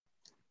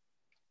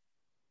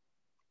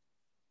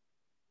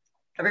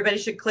Everybody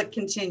should click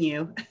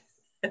continue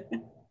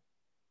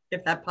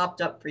if that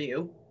popped up for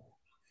you.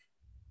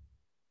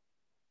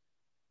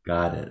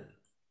 Got it.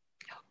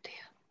 Oh,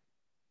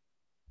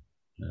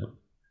 damn. Yep.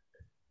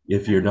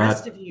 If you're the not,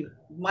 rest of you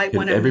might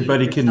want to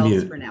everybody mute can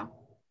yourselves mute for now.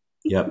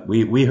 Yep,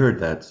 we heard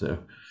that, so.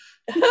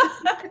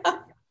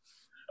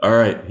 All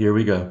right, here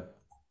we go.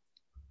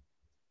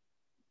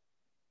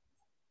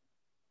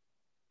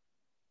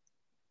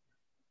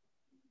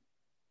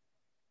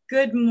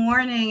 Good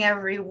morning,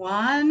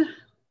 everyone.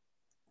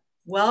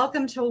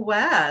 Welcome to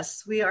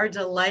WES. We are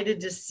delighted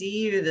to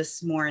see you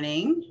this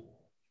morning.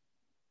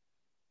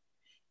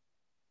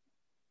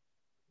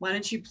 Why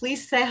don't you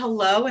please say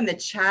hello in the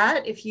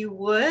chat if you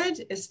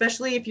would,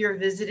 especially if you're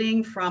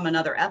visiting from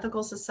another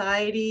ethical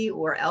society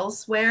or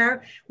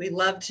elsewhere. We'd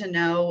love to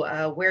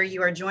know where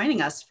you are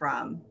joining us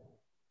from.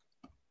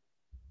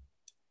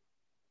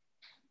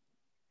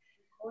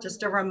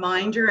 Just a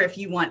reminder, if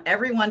you want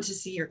everyone to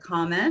see your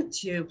comment,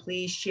 to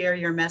please share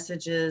your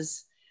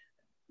messages,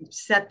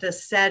 set the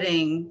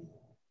setting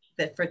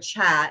that for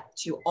chat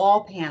to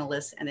all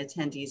panelists and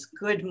attendees.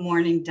 Good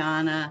morning,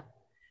 Donna.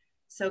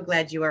 So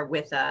glad you are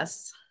with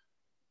us.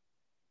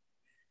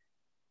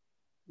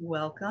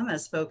 Welcome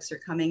as folks are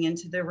coming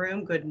into the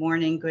room. Good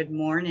morning, good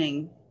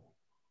morning.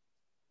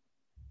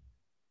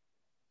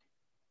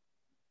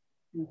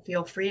 And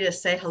feel free to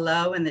say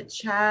hello in the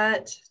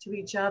chat to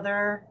each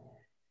other.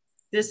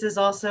 This is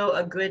also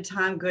a good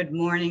time. Good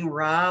morning,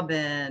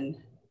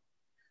 Robin.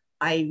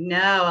 I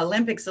know,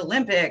 Olympics.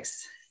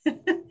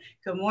 Good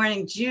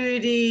morning,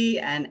 Judy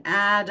and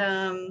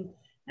Adam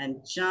and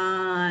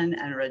John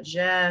and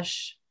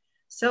Rajesh.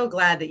 So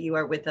glad that you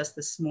are with us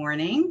this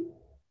morning.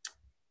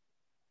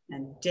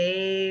 And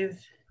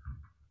Dave.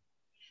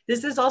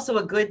 This is also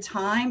a good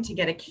time to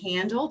get a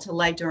candle to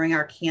light during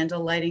our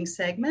candle lighting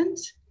segment.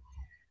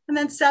 And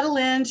then settle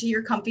into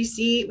your comfy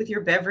seat with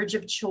your beverage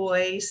of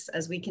choice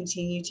as we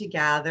continue to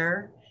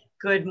gather.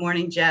 Good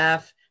morning,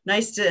 Jeff.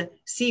 Nice to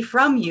see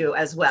from you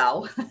as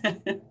well.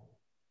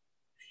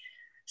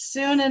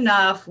 Soon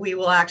enough, we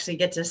will actually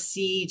get to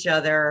see each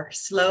other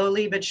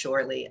slowly but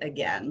surely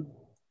again.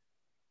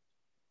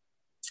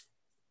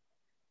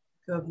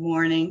 Good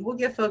morning. We'll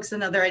give folks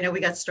another, I know we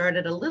got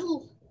started a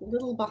little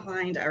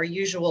behind our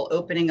usual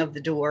opening of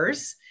the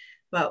doors,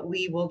 but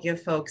we will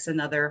give folks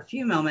another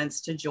few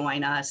moments to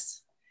join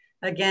us.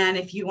 Again,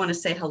 if you want to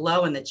say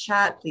hello in the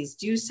chat, please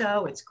do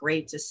so. It's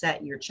great to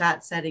set your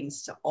chat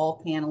settings to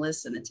all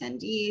panelists and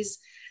attendees.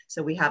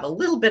 So we have a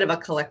little bit of a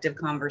collective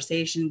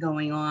conversation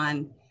going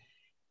on.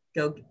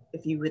 Go,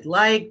 if you would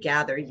like,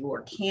 gather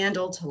your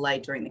candle to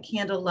light during the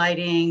candle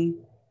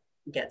lighting,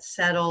 get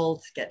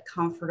settled, get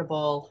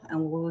comfortable, and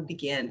we'll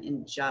begin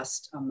in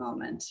just a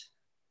moment.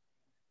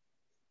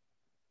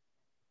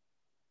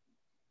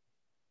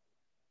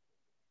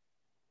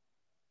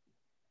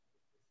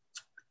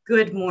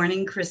 Good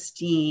morning,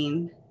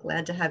 Christine.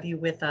 Glad to have you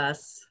with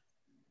us.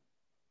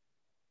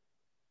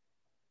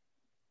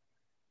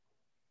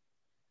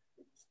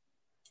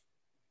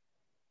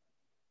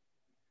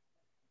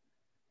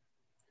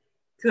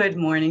 Good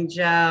morning,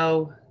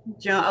 Joe.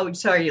 Oh,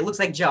 sorry, it looks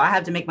like Joe. I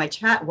have to make my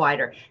chat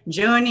wider.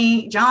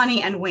 Johnny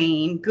and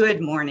Wayne,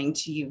 good morning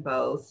to you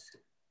both.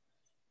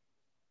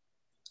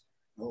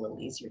 A little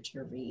easier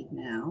to read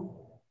now.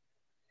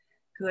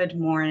 Good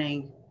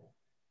morning.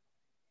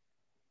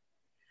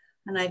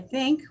 And I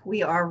think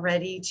we are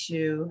ready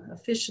to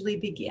officially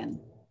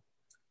begin.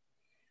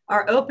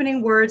 Our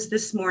opening words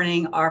this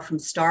morning are from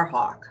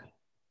Starhawk.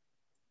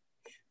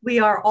 We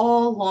are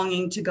all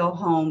longing to go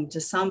home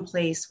to some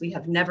place we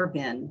have never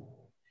been,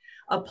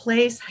 a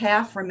place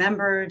half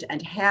remembered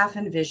and half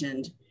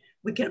envisioned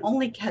we can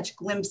only catch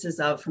glimpses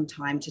of from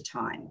time to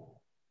time.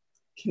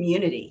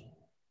 Community.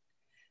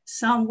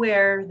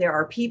 Somewhere there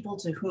are people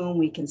to whom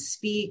we can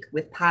speak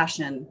with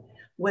passion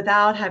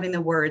without having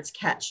the words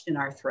catch in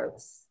our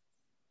throats.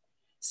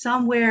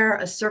 Somewhere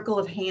a circle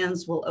of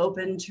hands will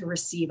open to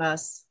receive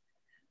us.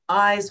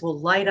 Eyes will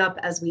light up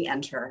as we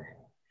enter.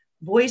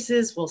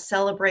 Voices will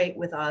celebrate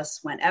with us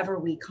whenever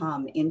we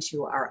come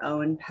into our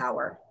own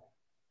power.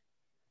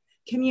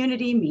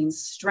 Community means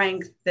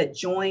strength that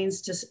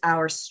joins to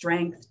our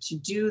strength to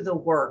do the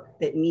work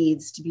that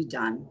needs to be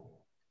done.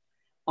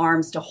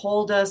 Arms to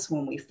hold us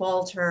when we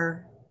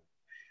falter.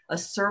 A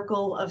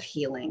circle of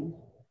healing,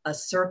 a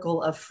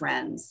circle of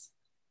friends,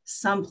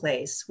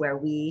 someplace where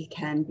we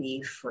can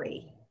be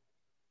free.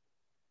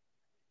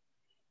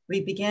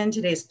 We begin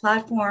today's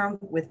platform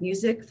with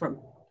music from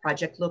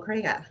Project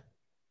Locrea.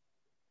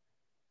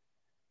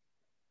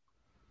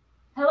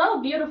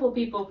 Hello, beautiful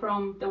people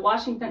from the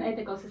Washington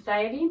Ethical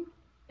Society.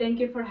 Thank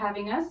you for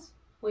having us.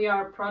 We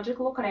are Project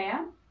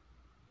Locrea,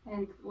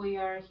 and we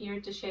are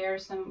here to share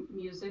some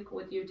music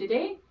with you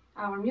today.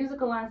 Our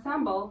musical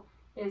ensemble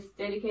is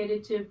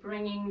dedicated to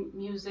bringing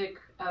music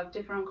of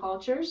different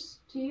cultures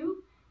to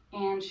you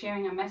and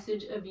sharing a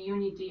message of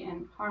unity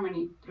and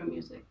harmony through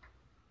music.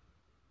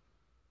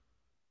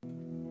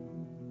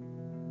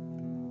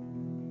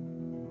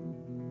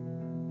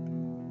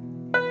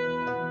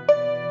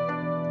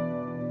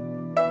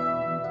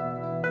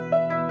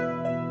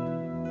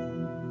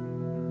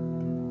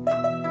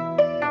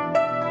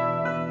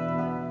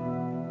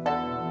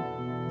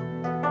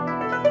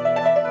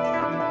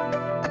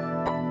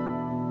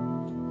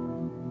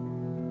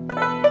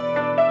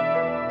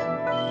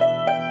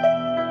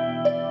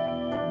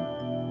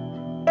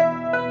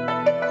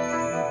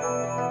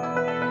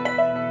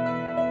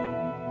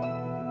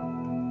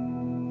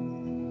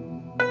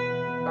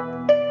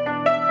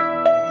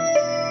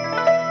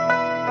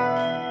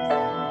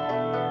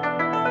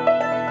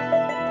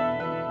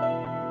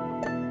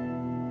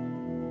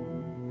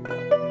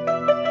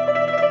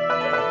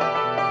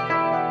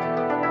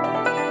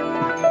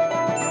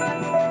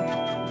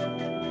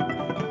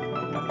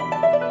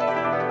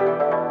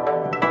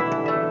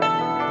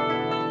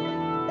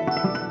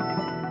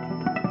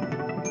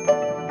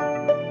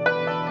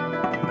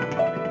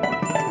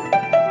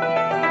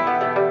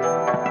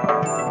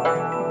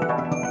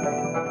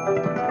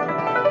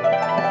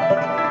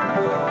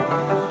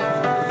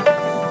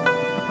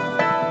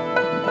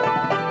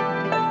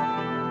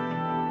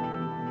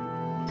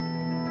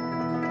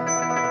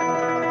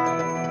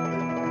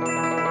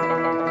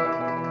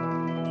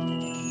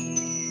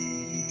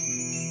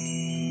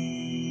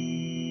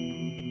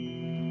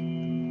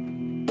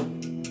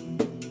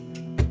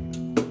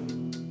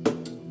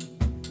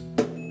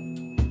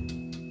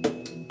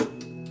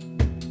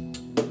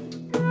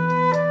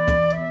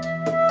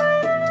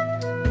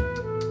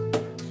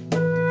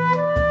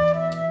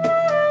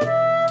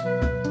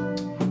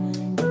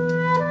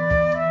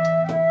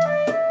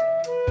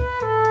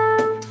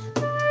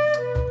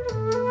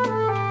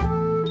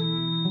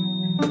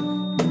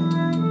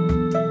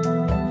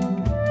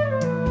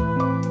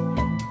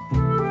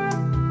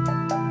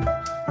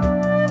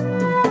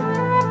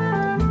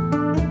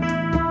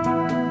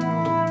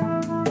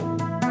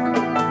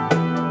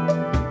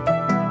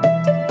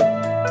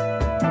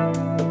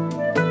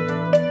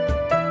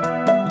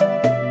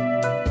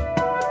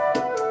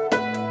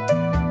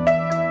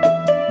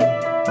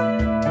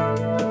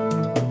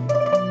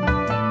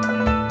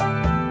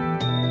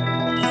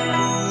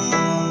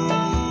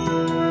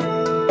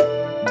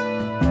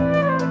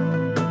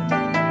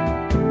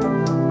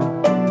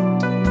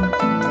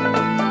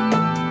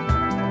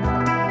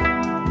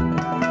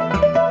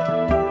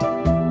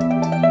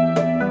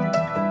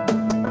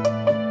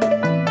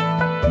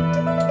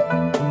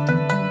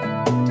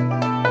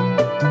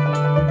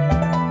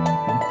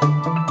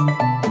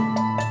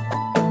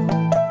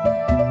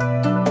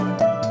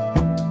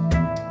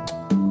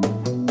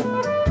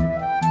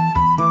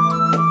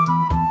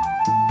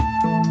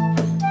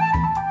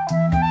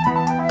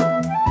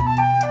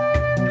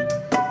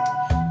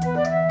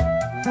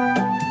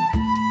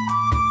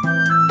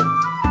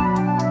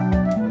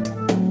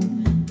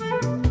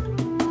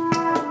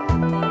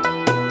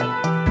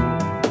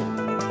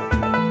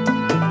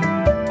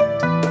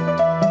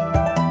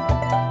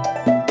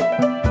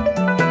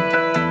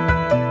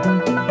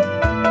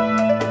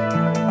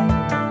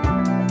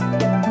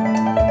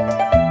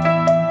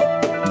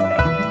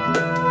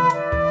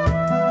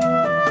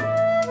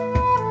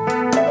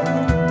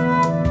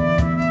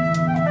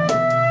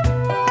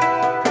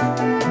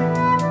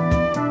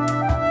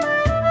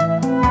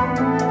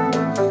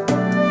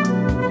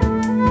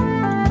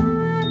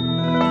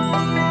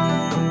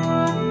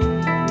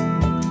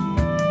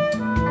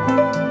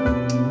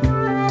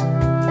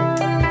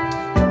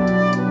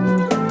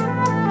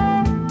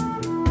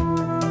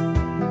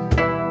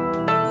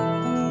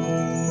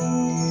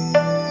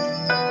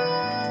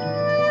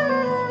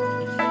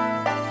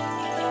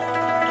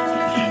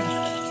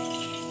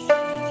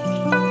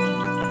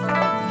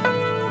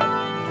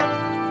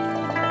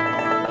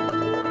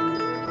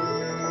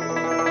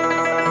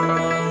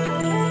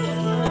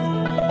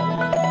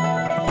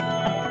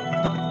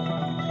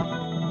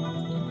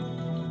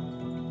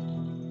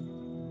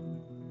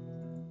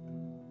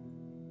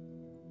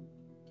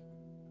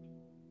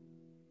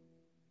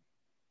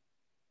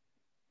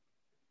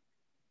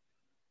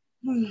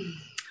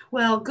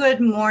 Well, good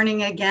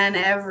morning again,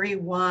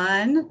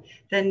 everyone.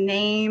 The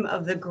name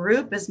of the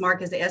group, as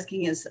Mark is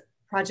asking, is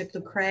Project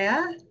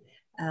Lucrea.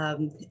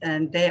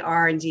 And they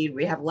are indeed,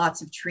 we have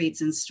lots of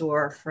treats in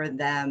store for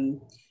them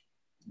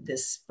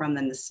from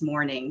them this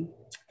morning.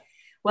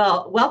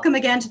 Well, welcome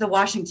again to the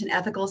Washington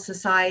Ethical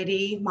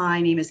Society. My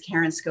name is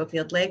Karen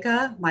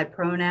Schofield-Leka. My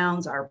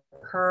pronouns are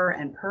her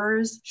and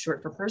hers,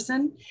 short for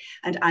person,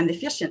 and I'm the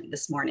officiant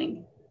this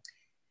morning.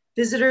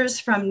 Visitors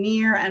from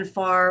near and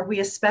far, we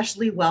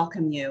especially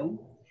welcome you.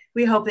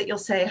 We hope that you'll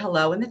say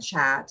hello in the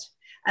chat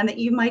and that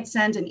you might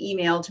send an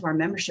email to our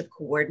membership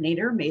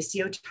coordinator,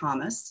 Maceo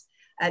Thomas,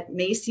 at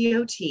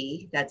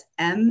Maceot, that's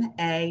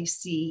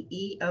MACEOT,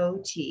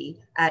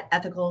 at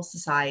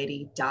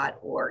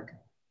ethicalsociety.org.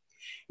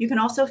 You can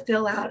also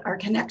fill out our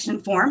connection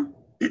form,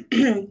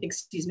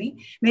 excuse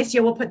me.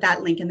 Maceo will put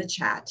that link in the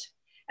chat.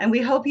 And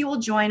we hope you will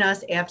join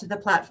us after the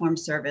platform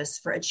service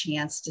for a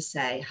chance to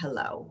say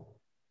hello.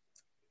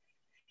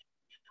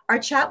 Our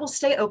chat will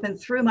stay open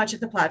through much of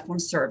the platform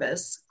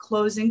service,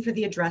 closing for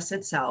the address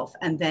itself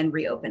and then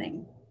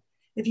reopening.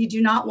 If you do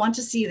not want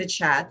to see the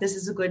chat, this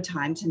is a good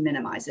time to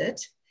minimize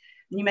it.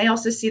 And you may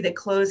also see that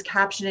closed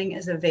captioning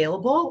is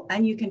available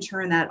and you can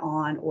turn that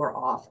on or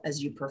off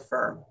as you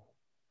prefer.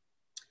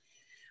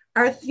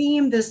 Our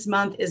theme this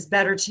month is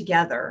Better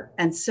Together,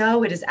 and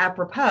so it is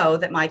apropos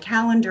that my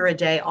Calendar a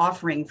Day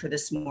offering for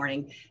this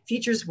morning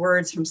features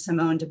words from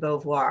Simone de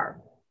Beauvoir.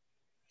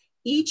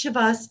 Each of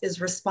us is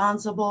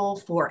responsible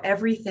for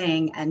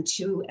everything and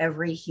to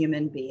every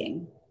human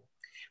being,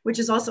 which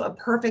is also a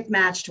perfect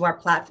match to our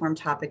platform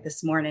topic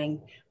this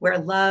morning, where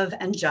love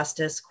and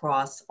justice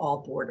cross all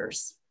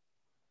borders.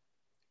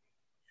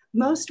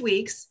 Most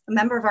weeks, a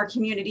member of our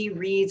community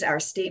reads our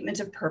statement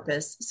of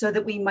purpose so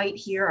that we might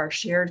hear our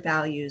shared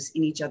values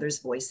in each other's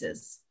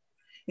voices.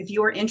 If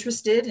you are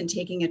interested in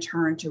taking a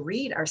turn to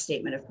read our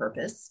statement of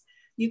purpose,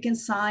 you can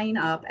sign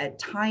up at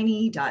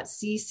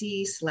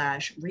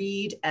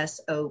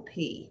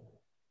tiny.cc/readsop.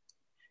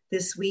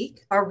 This week,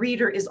 our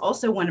reader is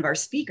also one of our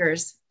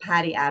speakers,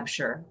 Patty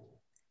Absher.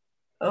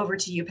 Over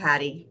to you,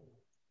 Patty.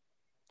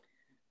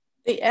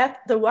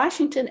 The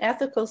Washington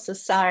Ethical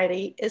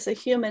Society is a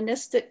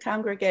humanistic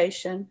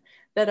congregation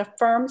that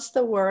affirms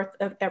the worth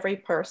of every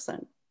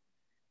person.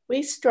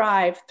 We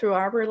strive through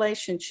our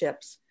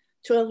relationships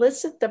to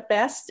elicit the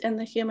best in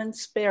the human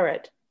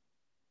spirit.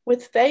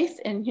 With faith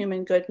in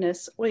human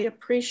goodness, we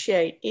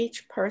appreciate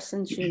each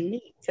person's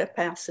unique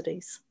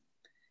capacities.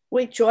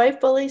 We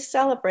joyfully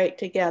celebrate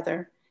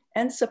together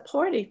and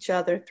support each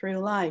other through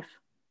life.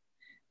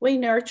 We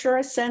nurture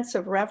a sense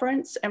of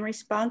reverence and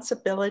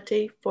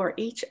responsibility for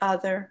each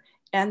other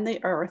and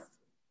the earth.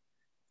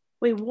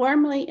 We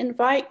warmly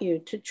invite you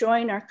to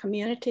join our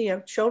community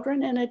of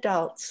children and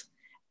adults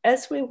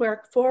as we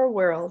work for a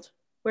world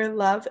where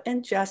love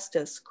and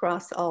justice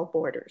cross all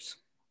borders.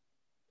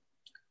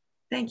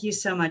 Thank you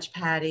so much,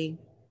 Patty.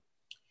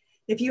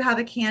 If you have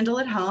a candle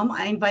at home,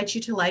 I invite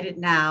you to light it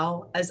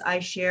now as I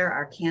share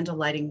our candle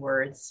lighting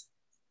words.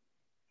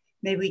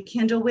 May we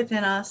kindle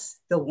within us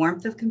the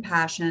warmth of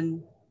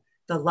compassion,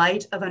 the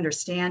light of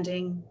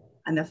understanding,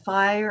 and the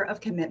fire of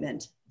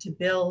commitment to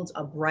build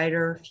a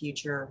brighter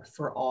future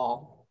for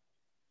all.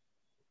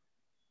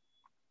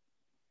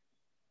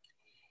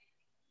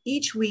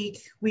 Each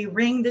week, we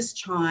ring this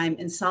chime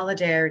in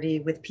solidarity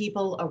with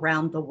people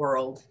around the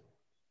world.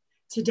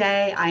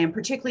 Today, I am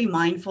particularly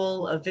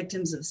mindful of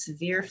victims of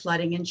severe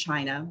flooding in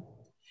China,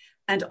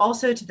 and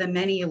also to the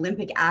many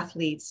Olympic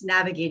athletes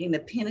navigating the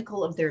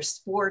pinnacle of their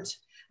sport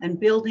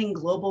and building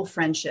global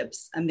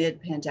friendships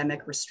amid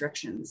pandemic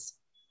restrictions.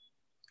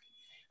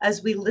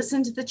 As we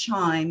listen to the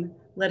chime,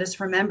 let us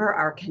remember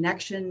our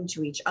connection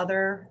to each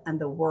other and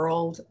the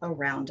world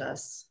around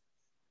us.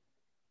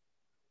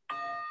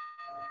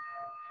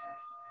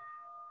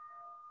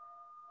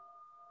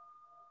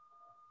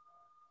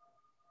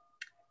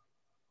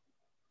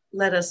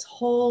 Let us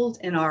hold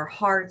in our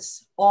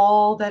hearts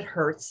all that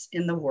hurts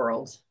in the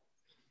world.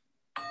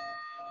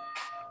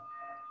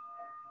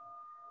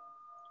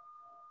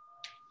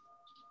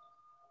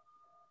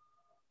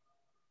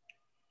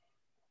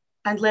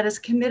 And let us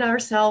commit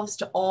ourselves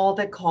to all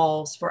that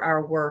calls for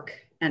our work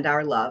and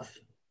our love.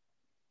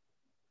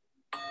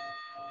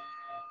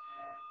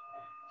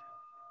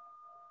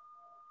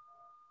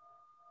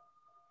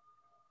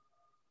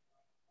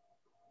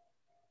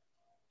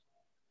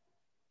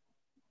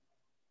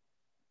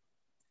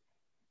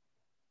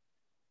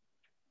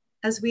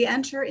 As we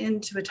enter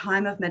into a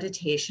time of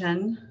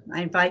meditation,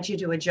 I invite you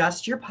to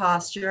adjust your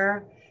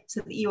posture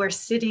so that you are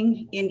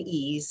sitting in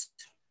ease.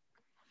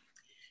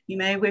 You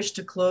may wish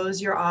to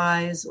close your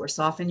eyes or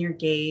soften your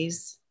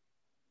gaze.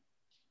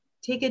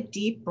 Take a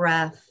deep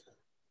breath,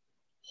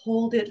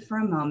 hold it for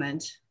a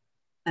moment,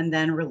 and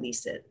then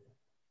release it.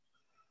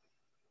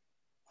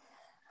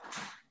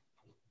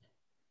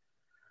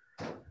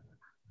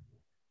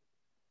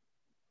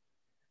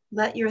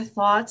 Let your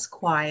thoughts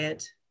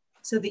quiet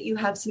so that you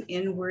have some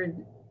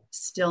inward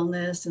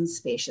stillness and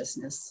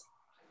spaciousness.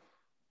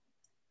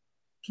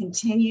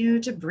 Continue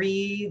to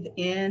breathe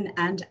in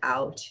and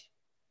out,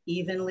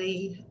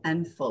 evenly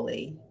and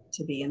fully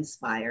to be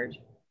inspired.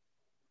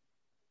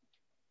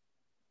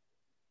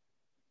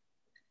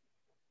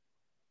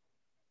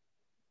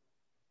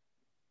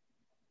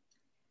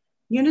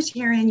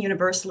 Unitarian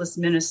Universalist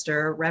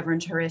minister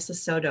Reverend Teresa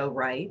Soto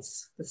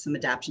writes, with some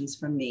adaptations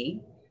from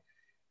me,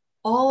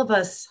 all of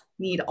us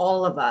need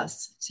all of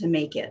us to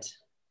make it.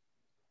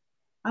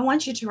 I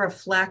want you to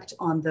reflect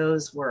on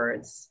those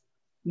words.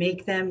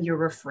 Make them your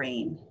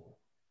refrain.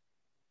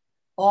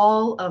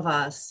 All of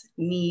us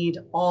need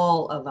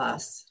all of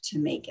us to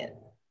make it.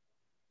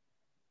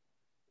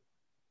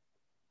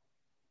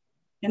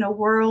 In a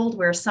world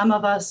where some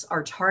of us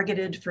are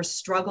targeted for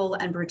struggle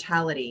and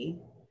brutality,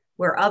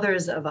 where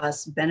others of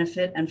us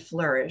benefit and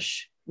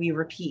flourish, we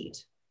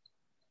repeat,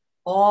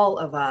 all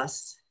of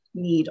us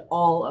need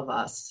all of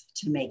us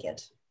to make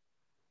it.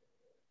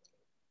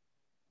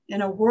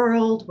 In a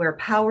world where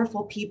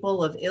powerful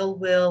people of ill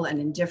will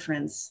and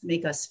indifference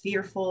make us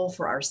fearful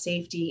for our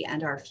safety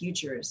and our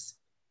futures,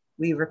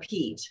 we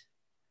repeat,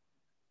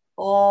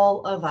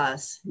 all of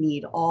us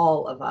need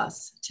all of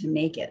us to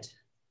make it.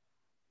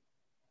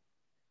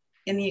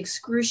 In the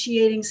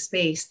excruciating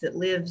space that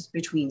lives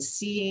between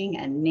seeing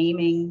and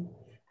naming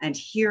and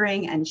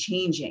hearing and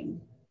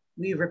changing,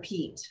 we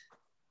repeat,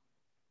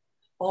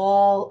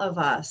 all of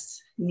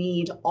us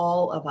need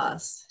all of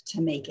us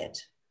to make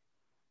it.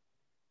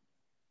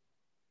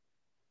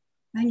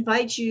 I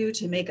invite you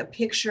to make a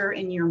picture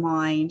in your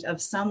mind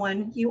of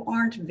someone you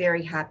aren't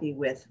very happy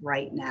with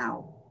right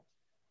now.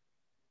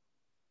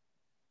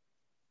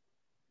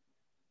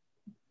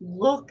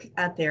 Look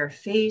at their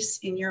face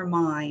in your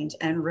mind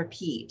and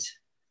repeat,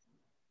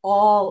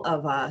 all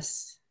of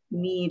us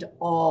need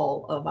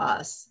all of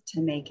us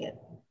to make it.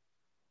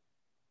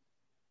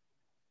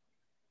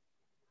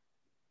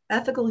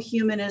 Ethical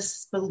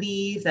humanists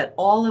believe that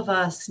all of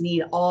us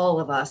need all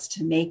of us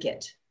to make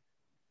it.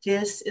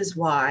 This is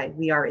why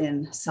we are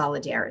in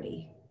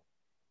solidarity.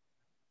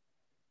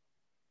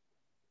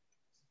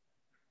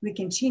 We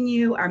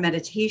continue our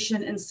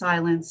meditation in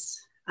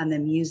silence on the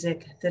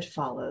music that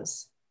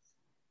follows.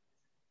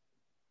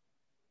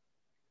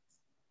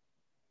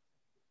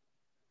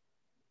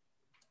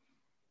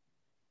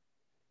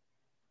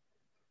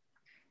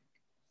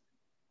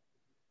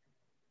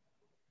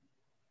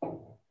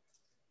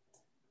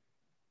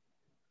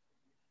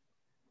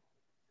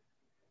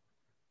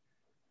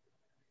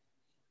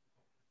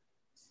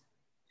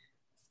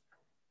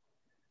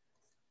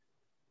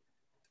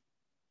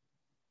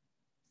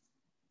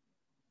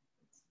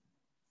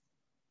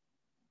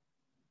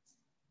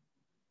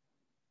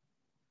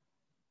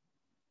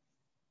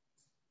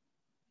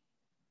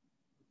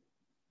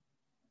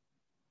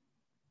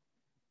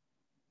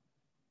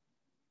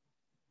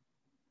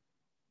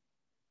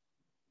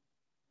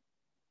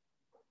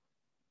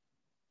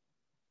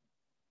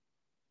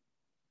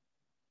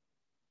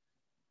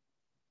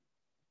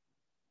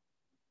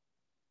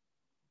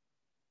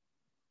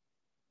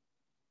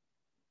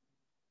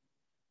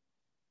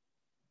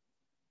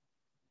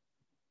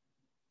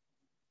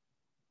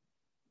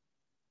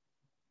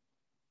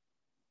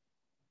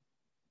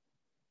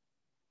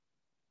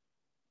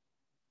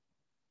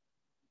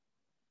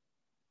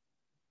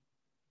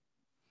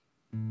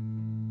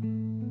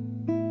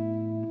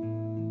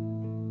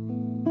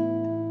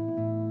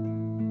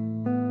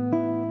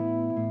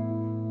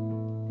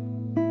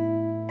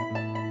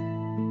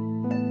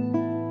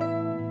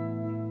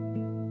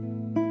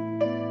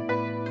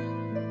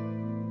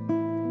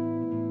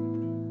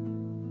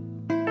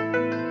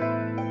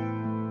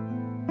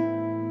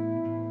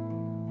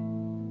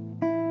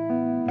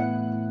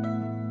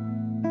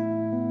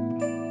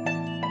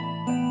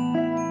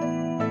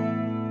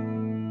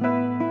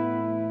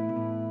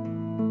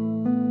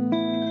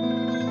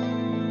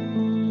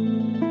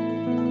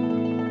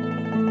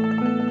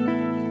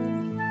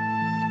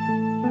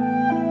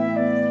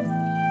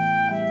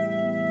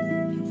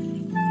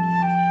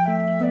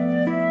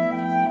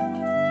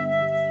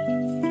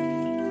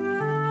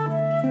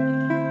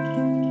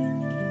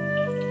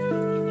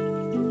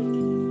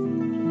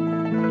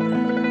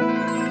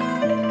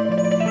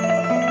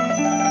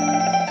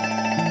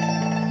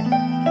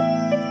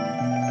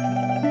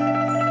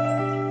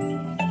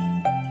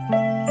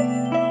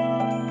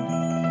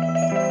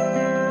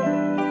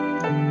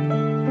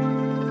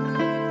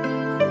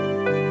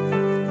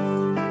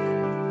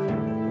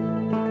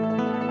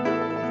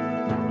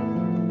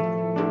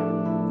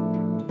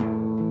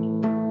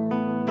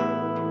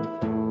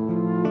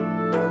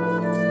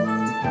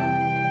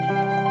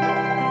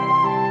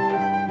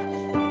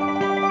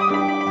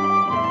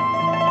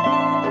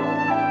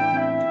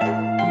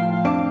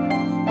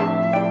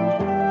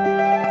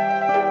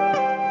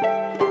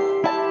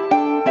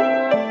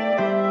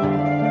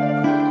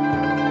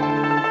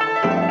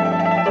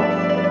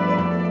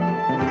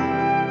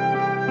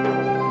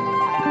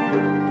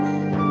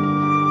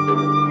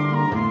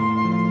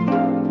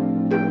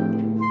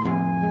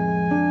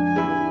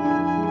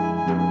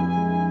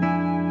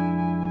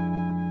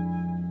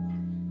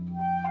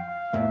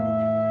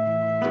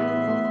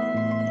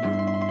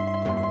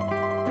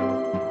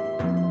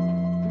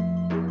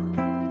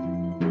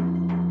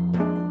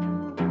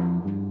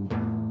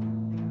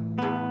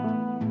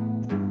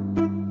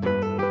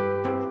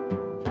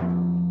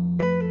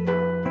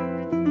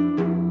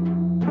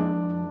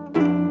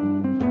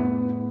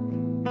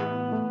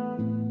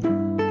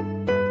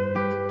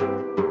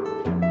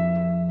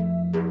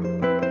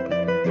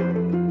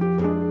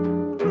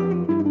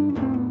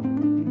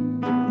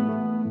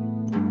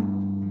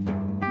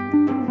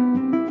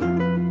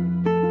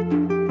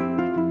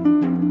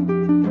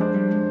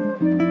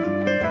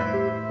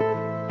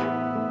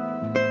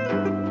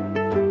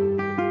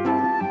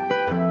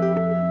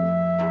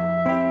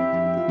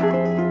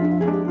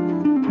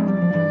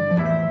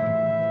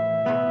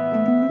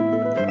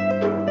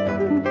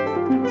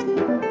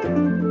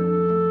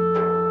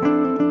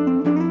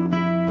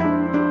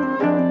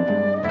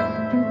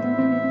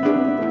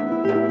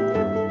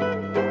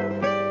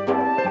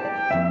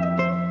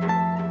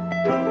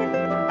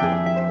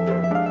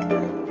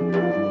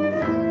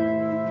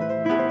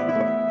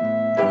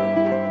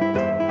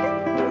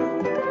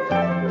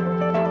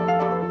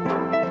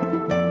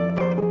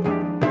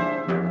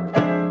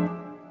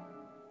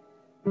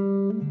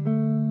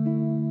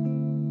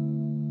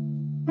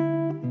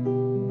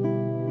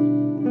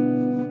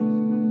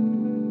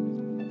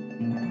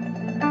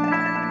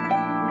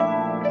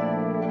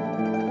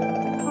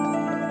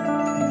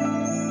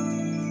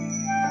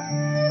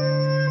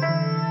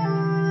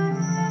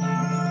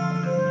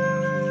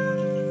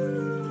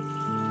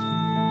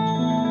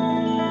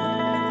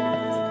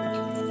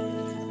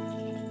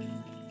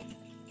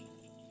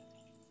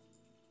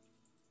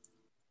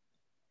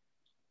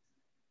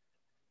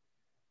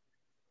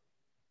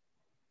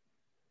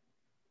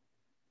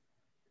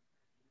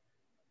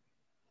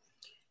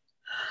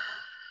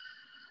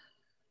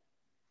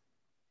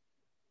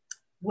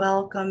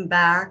 Welcome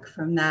back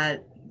from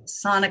that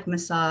sonic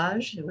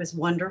massage. It was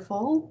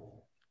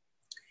wonderful.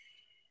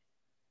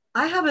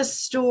 I have a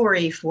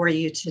story for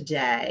you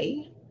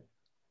today,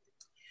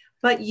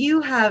 but you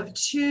have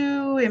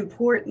two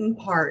important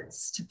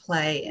parts to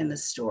play in the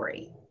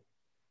story.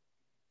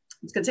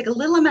 It's going to take a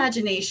little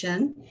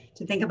imagination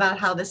to think about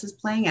how this is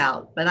playing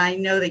out, but I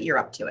know that you're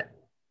up to it.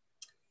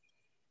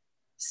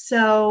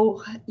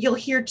 So you'll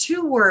hear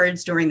two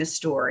words during the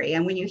story,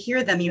 and when you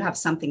hear them, you have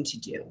something to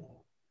do.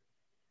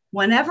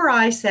 Whenever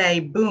I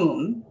say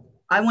boom,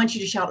 I want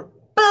you to shout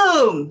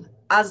boom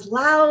as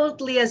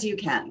loudly as you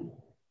can.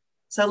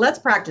 So let's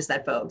practice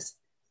that, folks.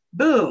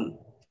 Boom.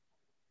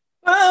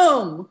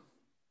 Boom.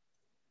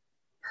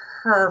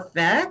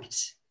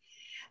 Perfect.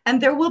 And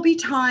there will be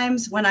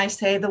times when I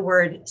say the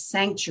word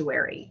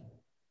sanctuary.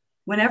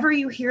 Whenever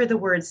you hear the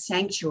word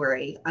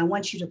sanctuary, I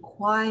want you to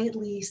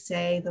quietly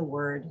say the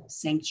word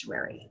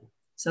sanctuary.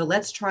 So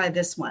let's try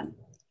this one.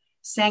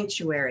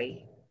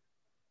 Sanctuary.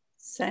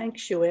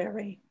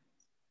 Sanctuary.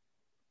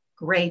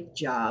 Great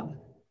job.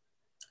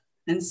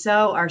 And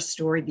so our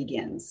story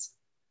begins.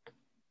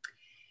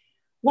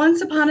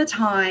 Once upon a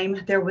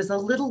time, there was a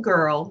little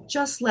girl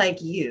just like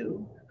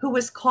you who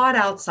was caught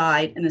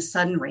outside in a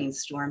sudden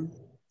rainstorm.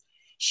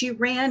 She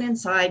ran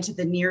inside to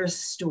the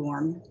nearest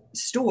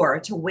store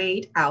to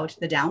wait out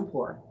the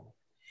downpour.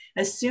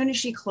 As soon as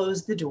she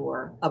closed the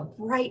door, a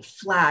bright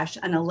flash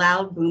and a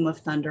loud boom of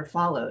thunder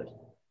followed.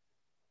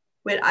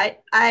 Wait,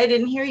 I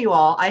didn't hear you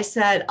all. I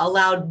said a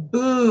loud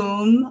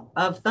boom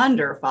of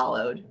thunder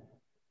followed.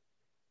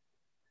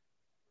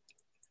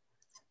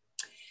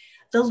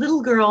 The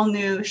little girl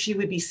knew she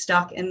would be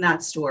stuck in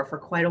that store for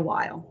quite a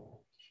while.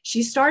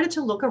 She started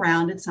to look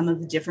around at some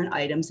of the different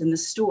items in the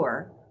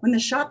store when the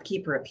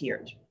shopkeeper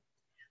appeared.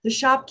 The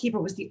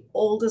shopkeeper was the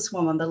oldest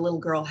woman the little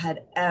girl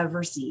had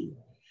ever seen.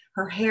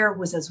 Her hair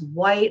was as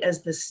white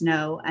as the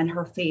snow and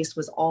her face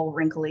was all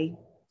wrinkly.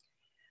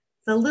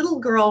 The little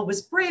girl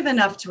was brave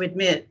enough to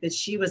admit that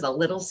she was a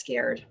little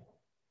scared.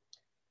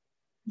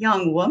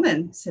 "Young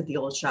woman," said the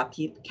old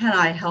shopkeeper, "can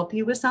I help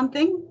you with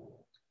something?"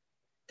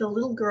 The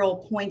little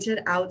girl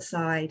pointed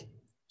outside,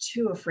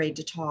 too afraid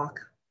to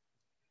talk.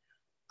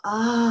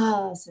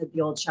 "Ah," said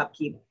the old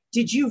shopkeeper,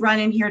 "did you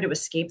run in here to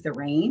escape the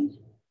rain?"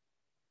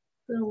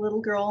 The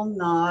little girl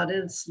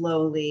nodded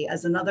slowly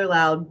as another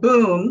loud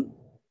boom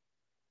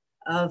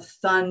of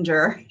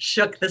thunder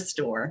shook the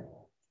store.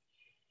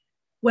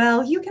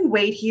 "Well, you can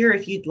wait here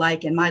if you'd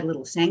like in my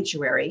little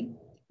sanctuary.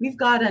 We've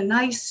got a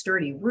nice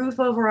sturdy roof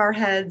over our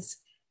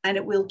heads, and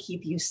it will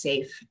keep you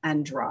safe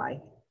and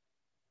dry."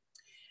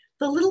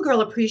 The little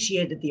girl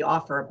appreciated the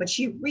offer, but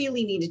she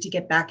really needed to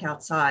get back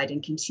outside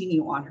and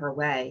continue on her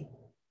way.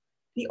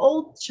 The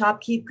old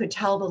shopkeep could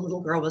tell the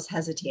little girl was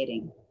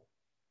hesitating.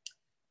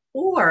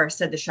 "Or,"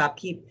 said the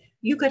shopkeep,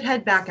 "you could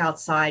head back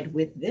outside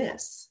with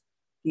this."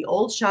 The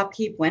old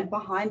shopkeep went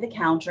behind the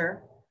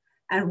counter,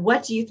 and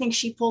what do you think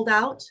she pulled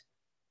out?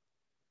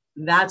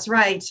 That's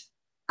right,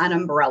 an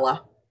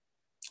umbrella.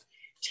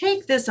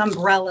 "Take this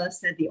umbrella,"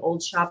 said the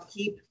old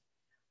shopkeep.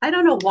 "I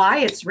don't know why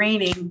it's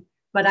raining,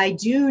 but I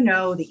do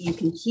know that you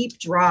can keep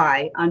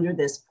dry under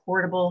this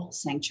portable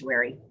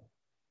sanctuary."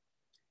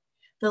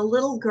 The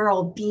little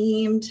girl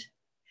beamed,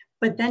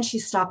 but then she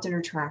stopped in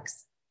her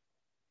tracks.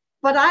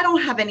 "But I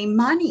don't have any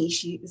money,"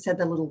 said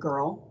the little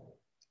girl.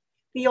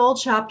 The old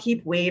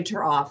shopkeep waved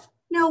her off.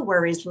 "No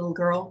worries, little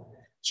girl.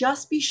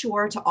 Just be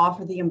sure to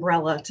offer the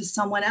umbrella to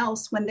someone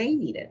else when they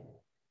need it."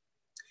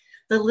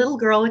 The little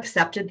girl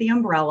accepted the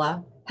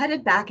umbrella,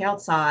 headed back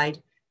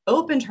outside,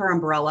 opened her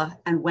umbrella,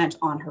 and went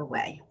on her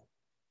way.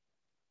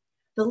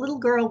 The little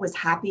girl was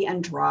happy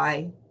and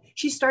dry.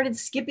 She started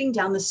skipping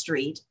down the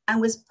street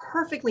and was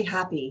perfectly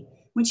happy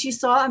when she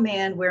saw a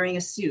man wearing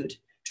a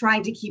suit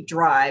trying to keep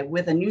dry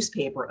with a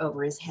newspaper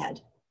over his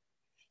head.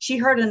 She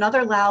heard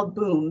another loud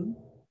boom,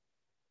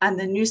 and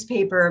the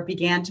newspaper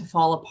began to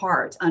fall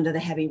apart under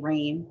the heavy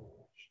rain.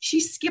 She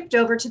skipped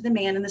over to the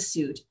man in the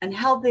suit and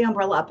held the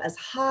umbrella up as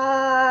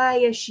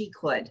high as she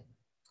could.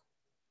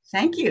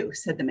 "Thank you,"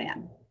 said the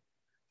man.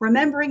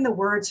 Remembering the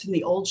words from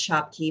the old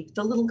shopkeep,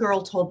 the little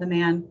girl told the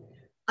man,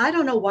 "I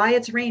don't know why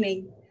it's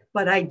raining,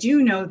 but I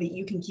do know that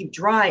you can keep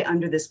dry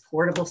under this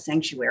portable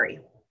sanctuary."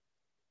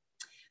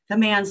 The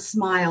man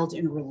smiled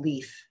in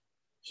relief.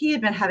 He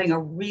had been having a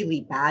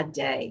really bad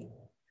day.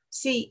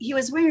 See, he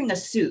was wearing a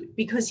suit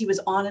because he was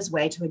on his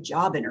way to a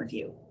job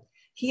interview.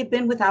 He had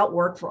been without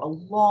work for a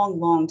long,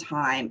 long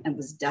time and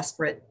was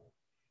desperate.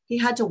 He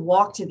had to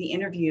walk to the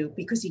interview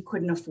because he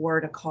couldn't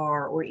afford a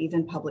car or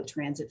even public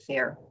transit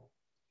fare.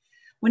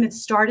 When it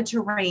started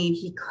to rain,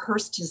 he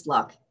cursed his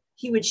luck.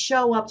 He would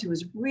show up to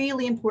his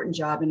really important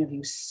job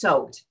interview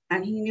soaked,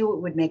 and he knew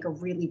it would make a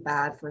really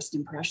bad first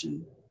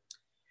impression.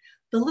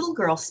 The little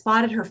girl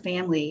spotted her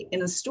family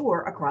in a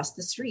store across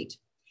the street.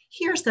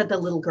 "Here," said the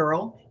little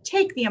girl,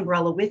 "take the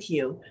umbrella with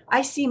you.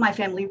 I see my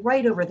family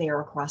right over there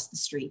across the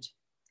street."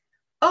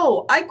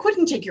 "Oh, I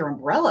couldn't take your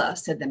umbrella,"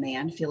 said the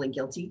man, feeling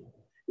guilty.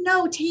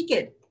 "No, take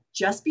it.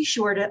 Just be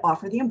sure to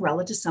offer the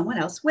umbrella to someone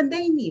else when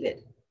they need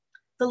it."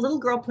 The little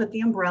girl put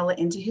the umbrella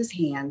into his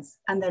hands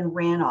and then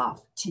ran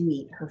off to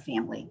meet her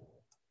family.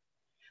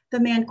 The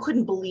man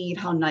couldn't believe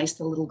how nice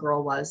the little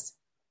girl was.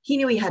 He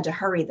knew he had to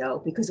hurry though,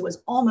 because it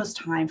was almost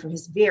time for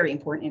his very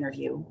important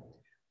interview.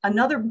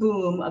 Another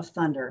boom of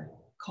thunder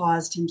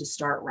caused him to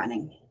start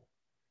running.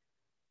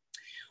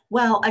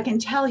 Well, I can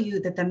tell you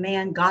that the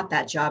man got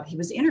that job he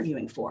was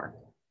interviewing for.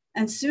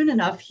 And soon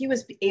enough, he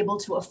was able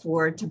to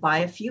afford to buy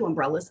a few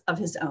umbrellas of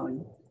his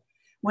own.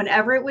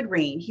 Whenever it would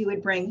rain, he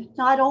would bring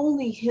not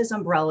only his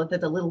umbrella that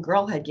the little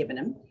girl had given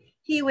him,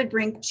 he would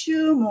bring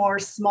 2 more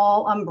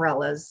small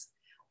umbrellas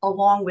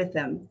along with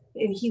him,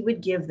 and he would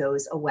give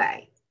those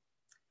away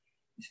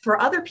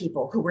for other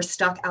people who were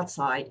stuck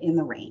outside in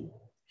the rain.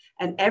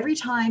 And every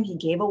time he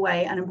gave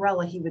away an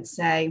umbrella, he would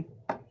say,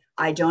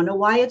 "I don't know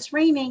why it's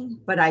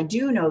raining, but I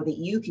do know that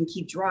you can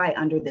keep dry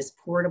under this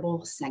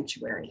portable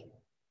sanctuary."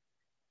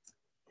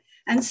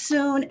 And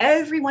soon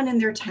everyone in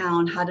their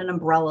town had an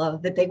umbrella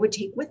that they would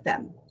take with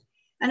them.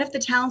 And if the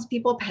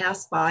townspeople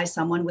passed by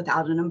someone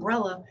without an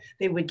umbrella,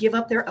 they would give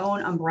up their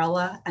own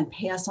umbrella and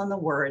pass on the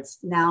words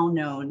now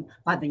known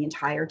by the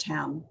entire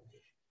town.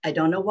 "I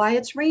don't know why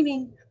it's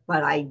raining,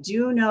 but I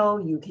do know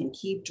you can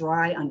keep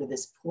dry under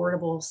this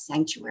portable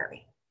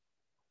sanctuary."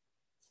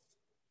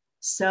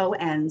 So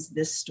ends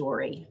this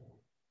story.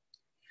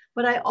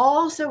 But I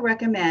also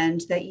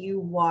recommend that you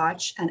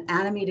watch an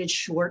animated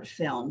short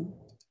film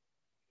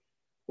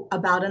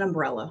about an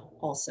umbrella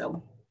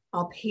also.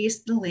 I'll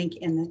paste the link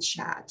in the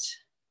chat.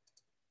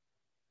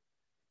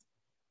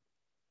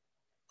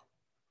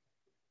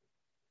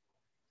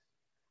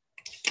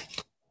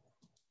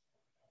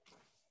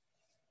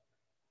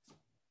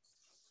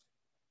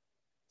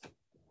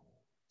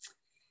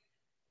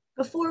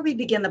 Before we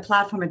begin the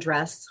platform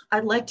address,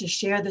 I'd like to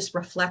share this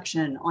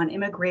reflection on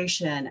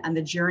immigration and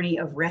the journey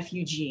of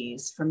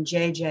refugees from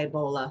J.J.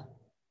 Bola.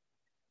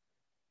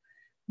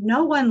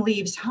 No one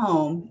leaves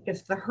home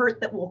if the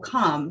hurt that will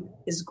come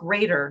is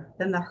greater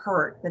than the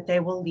hurt that they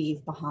will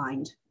leave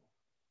behind.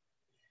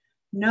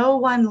 No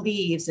one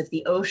leaves if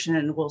the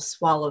ocean will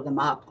swallow them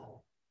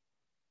up.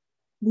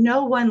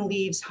 No one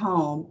leaves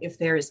home if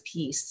there is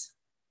peace.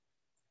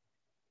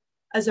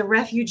 As a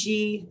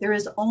refugee, there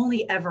is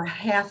only ever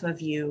half of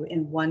you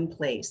in one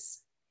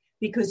place,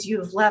 because you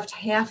have left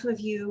half of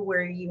you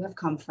where you have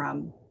come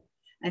from,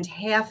 and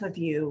half of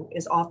you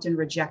is often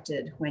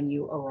rejected when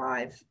you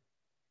arrive.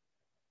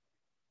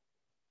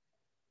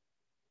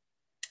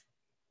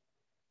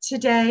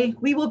 Today,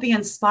 we will be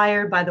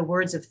inspired by the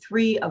words of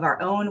 3 of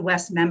our own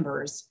WES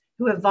members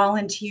who have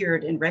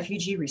volunteered in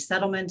refugee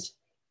resettlement,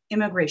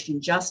 immigration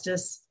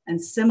justice,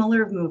 and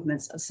similar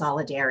movements of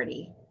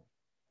solidarity.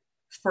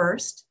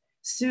 First,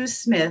 Sue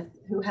Smith,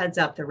 who heads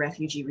up the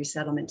refugee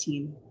resettlement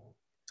team.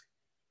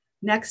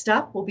 Next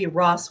up will be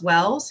Ross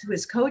Wells, who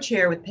is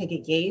co-chair with Peggy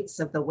Gates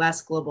of the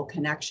WES Global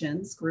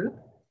Connections Group,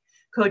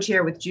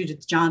 co-chair with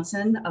Judith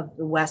Johnson of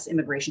the WES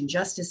Immigration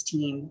Justice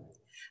Team,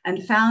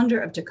 and founder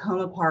of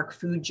Tacoma Park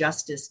Food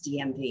Justice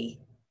DMV.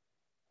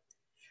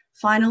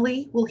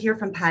 Finally, we'll hear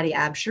from Patty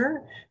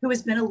Absher, who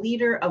has been a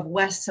leader of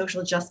WES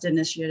social justice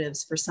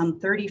initiatives for some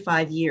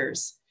 35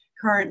 years,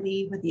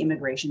 currently with the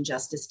Immigration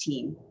Justice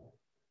Team.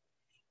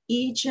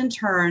 Each in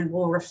turn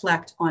will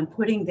reflect on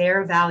putting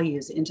their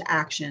values into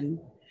action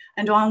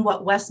and on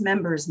what WES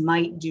members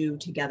might do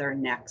together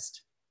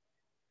next.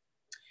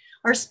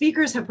 Our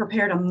speakers have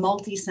prepared a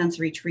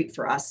multi-sensory treat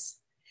for us.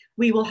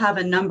 We will have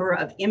a number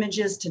of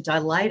images to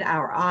delight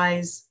our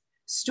eyes,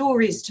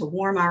 stories to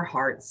warm our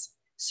hearts,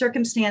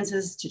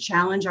 circumstances to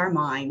challenge our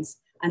minds,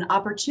 and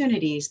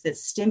opportunities that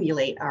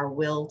stimulate our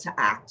will to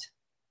act.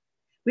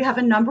 We have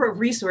a number of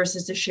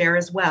resources to share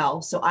as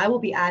well, so I will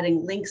be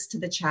adding links to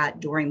the chat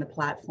during the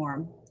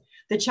platform.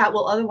 The chat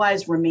will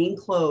otherwise remain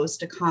closed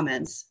to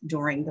comments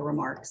during the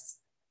remarks.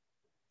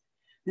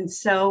 And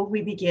so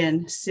we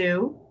begin.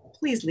 Sue,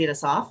 please lead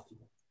us off.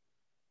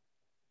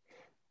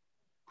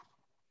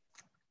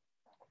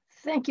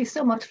 Thank you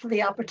so much for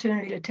the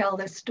opportunity to tell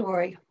this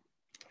story.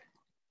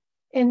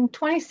 In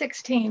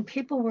 2016,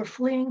 people were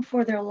fleeing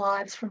for their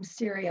lives from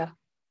Syria,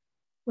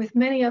 which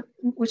many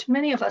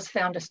of us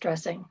found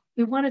distressing.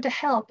 We wanted to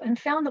help and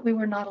found that we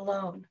were not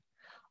alone.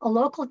 A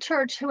local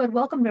church who had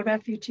welcomed a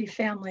refugee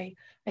family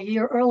a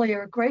year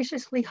earlier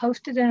graciously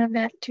hosted an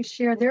event to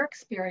share their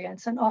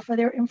experience and offer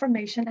their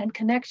information and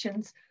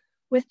connections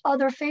with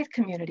other faith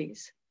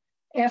communities.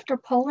 After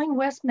polling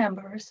WES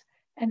members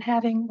and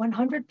having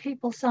 100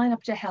 people sign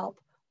up to help,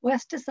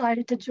 WES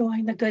decided to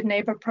join the Good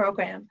Neighbor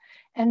program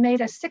and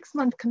made a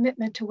 6-month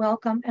commitment to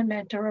welcome and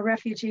mentor a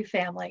refugee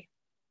family.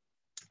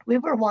 We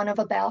were one of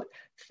about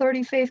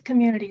 30 faith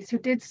communities who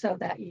did so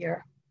that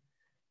year.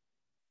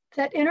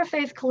 That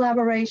interfaith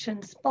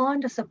collaboration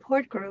spawned a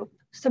support group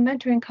so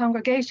mentoring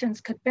congregations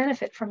could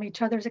benefit from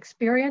each other's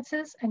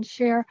experiences and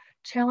share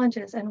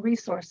challenges and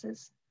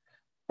resources.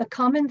 The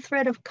common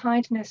thread of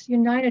kindness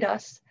united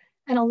us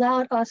and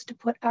allowed us to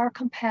put our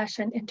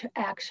compassion into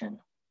action.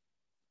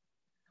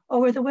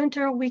 Over the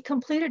winter, we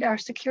completed our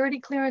security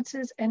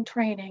clearances and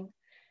training,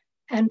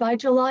 and by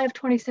July of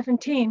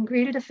 2017,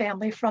 greeted a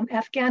family from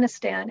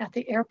Afghanistan at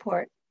the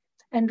airport.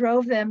 and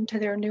drove them to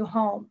their new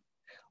home.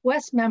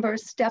 WES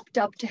members stepped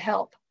up to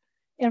help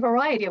in a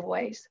variety of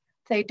ways.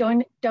 They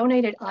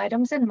donated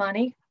items and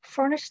money,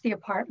 furnished the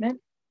apartment,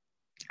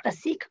 a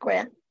SEEK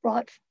grant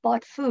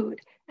bought food,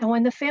 and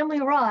when the family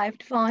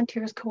arrived,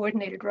 volunteers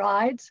coordinated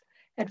rides,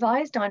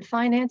 advised on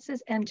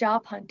finances and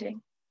job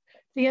hunting.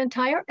 The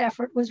entire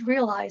effort was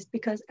realized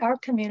because our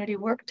community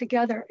worked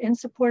together in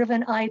support of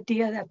an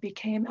idea that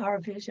became our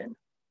vision.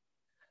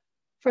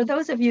 For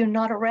those of you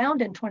not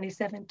around in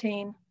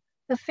 2017,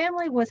 the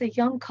family was a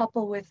young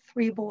couple with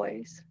 3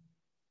 boys.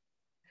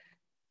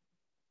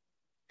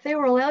 They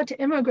were allowed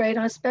to immigrate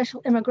on a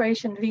special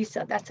immigration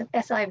visa, that's an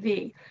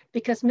SIV,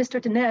 because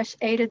Mr. Dinesh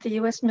aided the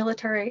US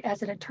military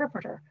as an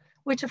interpreter,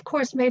 which of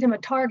course made him a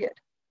target.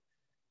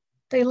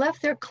 They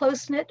left their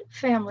close-knit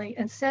family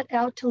and set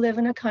out to live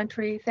in a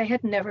country they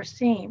had never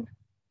seen.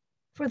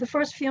 For the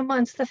first few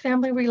months, the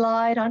family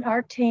relied on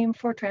our team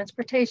for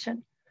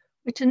transportation,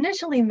 which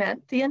initially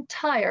meant the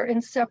entire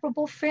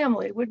inseparable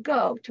family would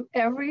go to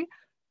every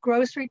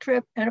grocery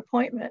trip and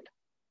appointment.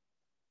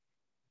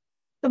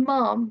 The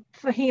mom,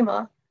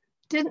 Fahima,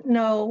 didn't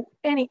know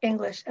any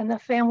English, and the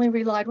family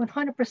relied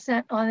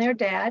 100% on their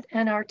dad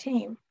and our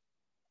team.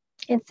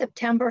 In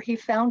September, he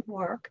found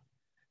work.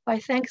 By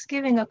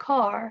Thanksgiving, a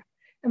car,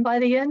 and by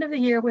the end of the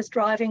year was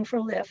driving for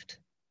Lyft.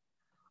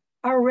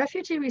 Our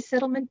refugee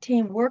resettlement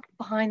team worked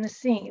behind the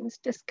scenes,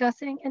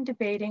 discussing and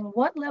debating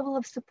what level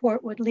of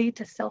support would lead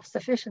to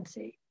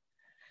self-sufficiency.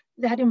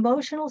 That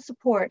emotional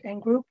support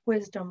and group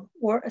wisdom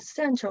were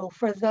essential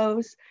for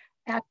those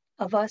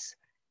of us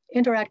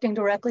interacting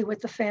directly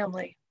with the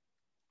family.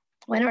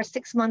 When our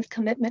 6-month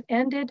commitment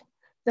ended,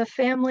 the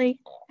family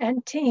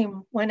and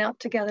team went out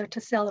together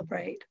to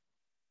celebrate.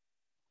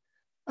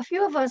 A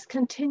few of us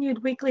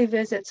continued weekly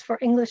visits for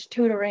English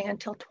tutoring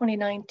until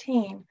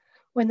 2019,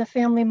 when the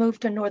family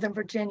moved to Northern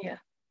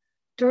Virginia.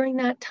 During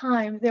that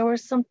time, there were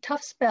some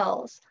tough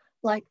spells,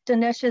 like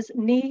Dinesh's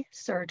knee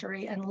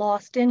surgery and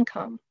lost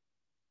income.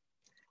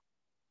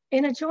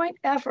 In a joint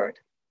effort,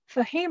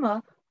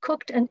 Fahima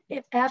cooked an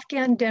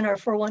Afghan dinner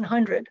for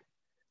 100,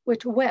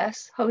 which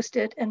WES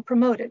hosted and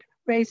promoted,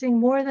 raising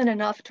more than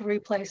enough to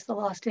replace the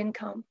lost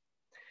income.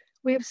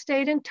 We have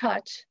stayed in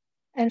touch,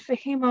 and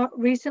Fahima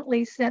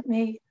recently sent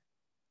me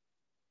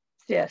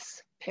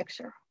this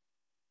picture.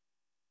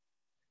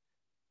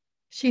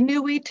 She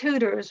knew we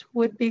tutors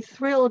would be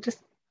thrilled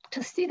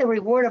to see the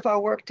reward of our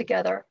work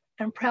together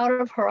and proud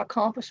of her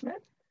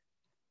accomplishment,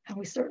 and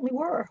we certainly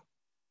were.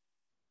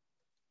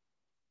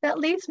 That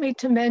leads me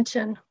to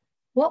mention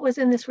what was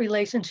in this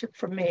relationship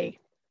for me.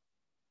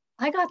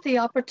 I got the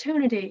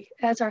opportunity,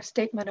 as our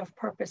statement of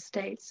purpose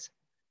states,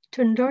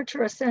 to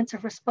nurture a sense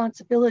of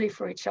responsibility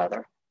for each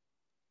other,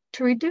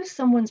 to reduce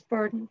someone's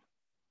burden,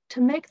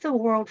 to make the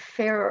world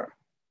fairer,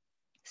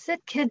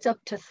 set kids up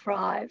to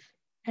thrive,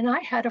 and I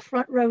had a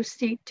front row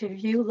seat to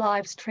view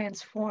lives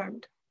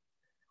transformed.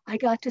 I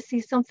got to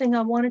see something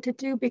I wanted to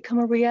do become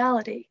a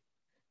reality,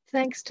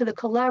 thanks to the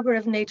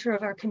collaborative nature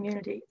of our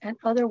community and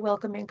other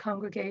welcoming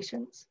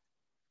congregations.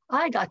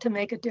 I got to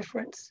make a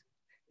difference.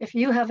 If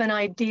you have an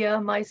idea,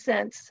 my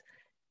sense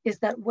is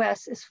that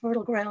WES is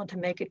fertile ground to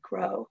make it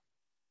grow.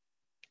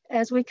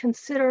 As we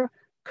consider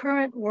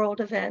current world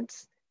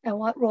events and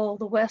what role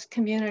the WES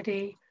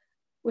community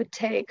would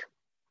take,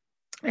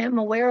 I am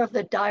aware of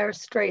the dire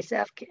straits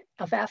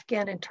of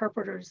Afghan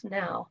interpreters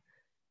now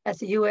as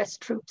the US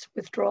troops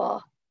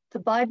withdraw. The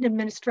Biden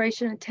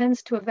administration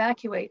intends to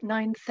evacuate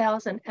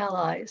 9,000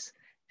 allies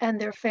and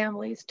their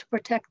families to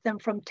protect them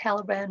from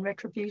Taliban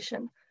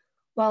retribution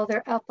while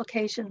their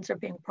applications are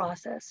being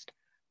processed,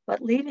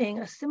 but leaving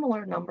a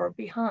similar number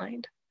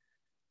behind.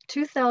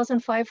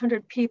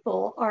 2,500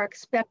 people are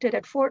expected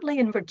at Fort Lee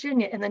in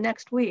Virginia in the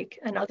next week,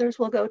 and others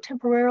will go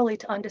temporarily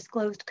to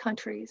undisclosed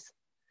countries.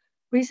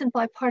 Recent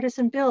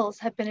bipartisan bills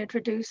have been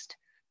introduced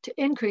to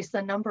increase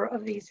the number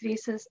of these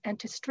visas and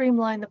to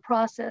streamline the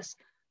process,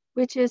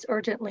 which is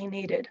urgently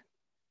needed.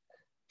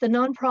 The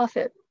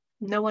nonprofit,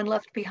 No One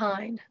Left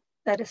Behind,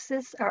 that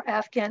assists our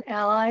Afghan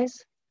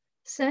allies,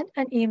 sent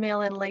an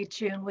email in late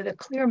June with a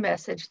clear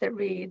message that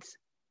reads,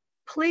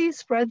 "Please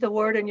spread the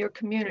word in your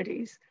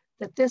communities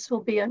that this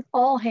will be an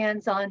all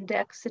hands on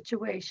deck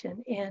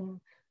situation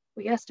in,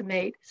 we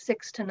estimate,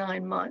 6 to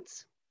 9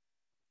 months.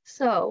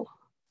 So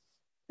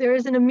there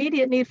is an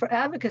immediate need for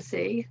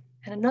advocacy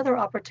and another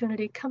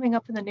opportunity coming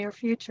up in the near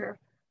future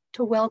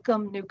to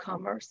welcome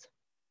newcomers."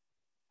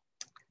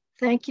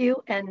 Thank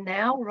you, and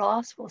now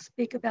Ross will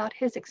speak about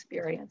his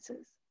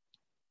experiences.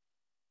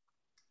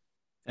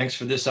 Thanks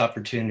for this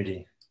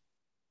opportunity.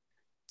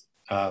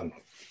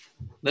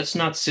 Let's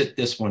not sit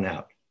this one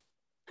out.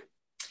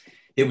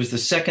 It was the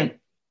second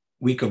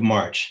week of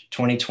March,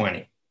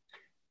 2020.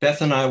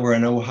 Beth and I were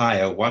in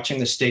Ohio watching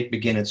the state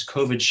begin its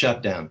COVID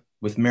shutdown,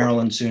 with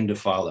Maryland soon to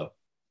follow.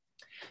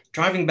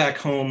 Driving back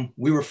home,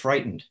 we were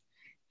frightened,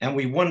 and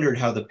we wondered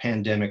how the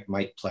pandemic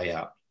might play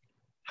out.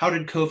 How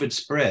did COVID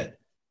spread?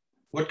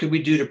 What could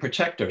we do to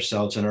protect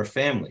ourselves and our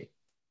family?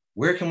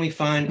 Where can we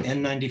find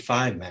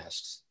N95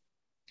 masks?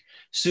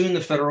 Soon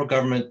the federal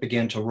government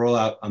began to roll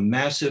out a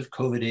massive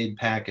COVID aid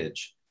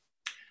package.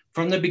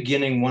 From the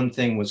beginning, one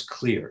thing was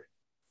clear.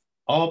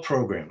 All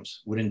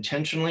programs would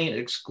intentionally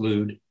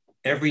exclude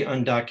every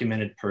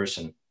undocumented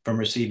person from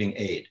receiving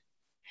aid.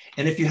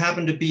 And if you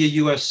happen to be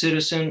a US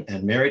citizen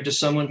and married to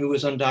someone who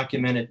was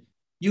undocumented,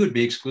 you would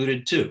be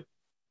excluded too.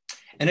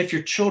 And if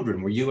your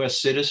children were US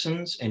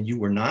citizens and you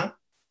were not,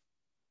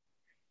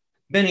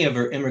 many of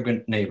our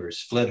immigrant neighbors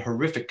fled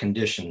horrific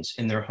conditions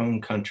in their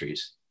home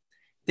countries.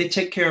 They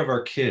take care of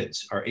our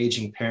kids, our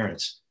aging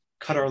parents,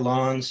 cut our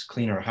lawns,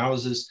 clean our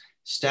houses,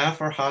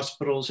 staff our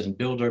hospitals, and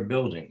build our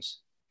buildings.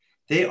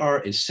 They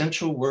are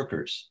essential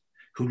workers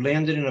who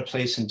landed in a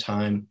place and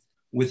time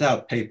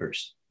without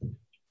papers.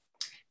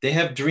 They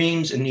have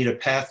dreams and need a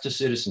path to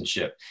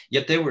citizenship,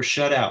 yet they were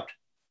shut out,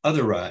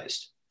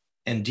 otherized,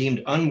 and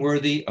deemed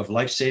unworthy of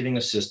life-saving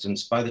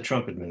assistance by the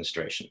Trump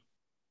administration.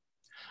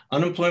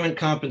 Unemployment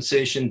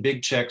compensation,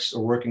 big checks,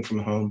 or working from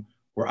home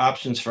were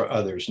options for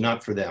others,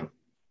 not for them.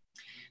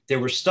 They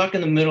were stuck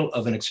in the middle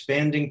of an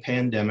expanding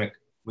pandemic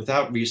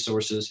without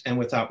resources and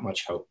without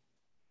much hope.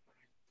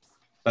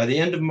 By the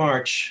end of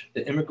March,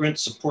 the immigrant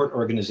support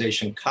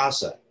organization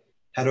CASA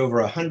had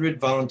over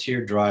 100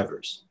 volunteer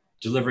drivers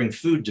delivering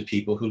food to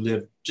people who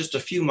lived just a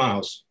few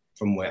miles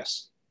from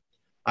Wes.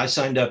 I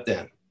signed up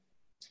then.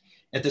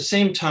 At the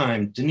same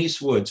time,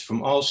 Denise Woods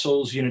from All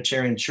Souls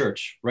Unitarian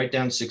Church, right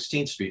down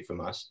 16th Street from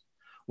us,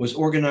 was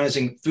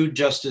organizing Food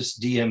Justice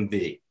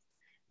DMV,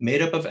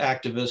 made up of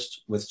activists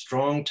with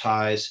strong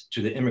ties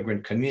to the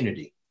immigrant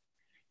community.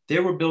 They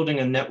were building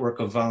a network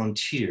of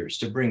volunteers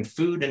to bring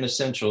food and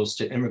essentials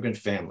to immigrant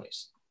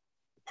families.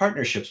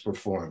 Partnerships were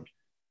formed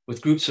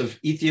with groups of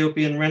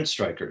Ethiopian rent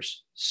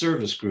strikers,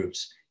 service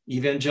groups,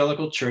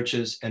 evangelical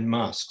churches, and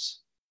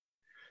mosques.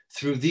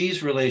 Through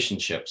these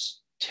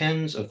relationships,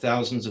 tens of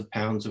thousands of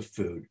pounds of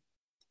food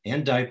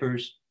and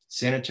diapers,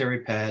 sanitary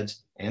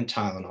pads, and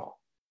Tylenol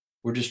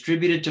were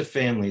distributed to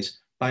families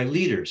by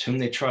leaders whom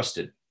they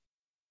trusted.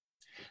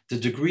 The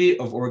degree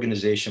of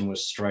organization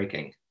was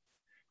striking.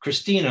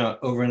 Christina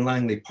over in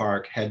Langley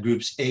Park had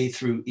groups A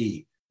through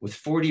E with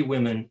 40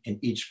 women in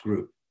each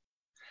group.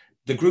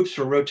 The groups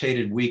were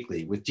rotated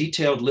weekly with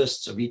detailed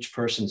lists of each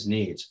person's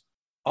needs.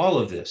 All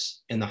of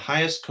this in the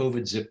highest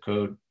COVID zip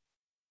code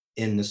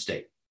in the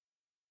state.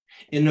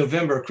 In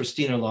November,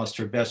 Christina lost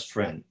her best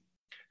friend,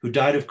 who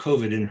died of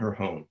COVID in her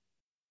home.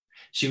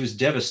 She was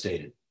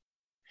devastated.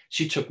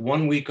 She took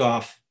 1 week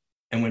off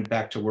and went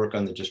back to work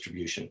on the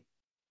distribution.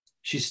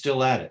 She's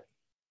still at it.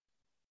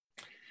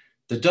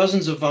 The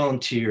dozens of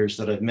volunteers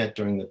that I've met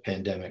during the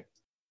pandemic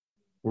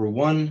were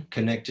one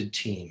connected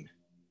team.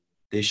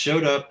 They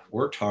showed up,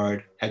 worked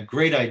hard, had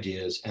great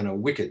ideas, and a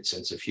wicked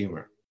sense of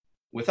humor,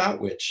 without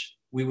which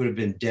we would have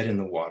been dead in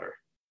the water.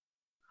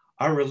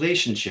 Our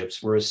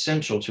relationships were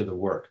essential to the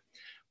work,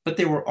 but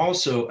they were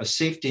also a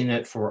safety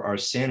net for our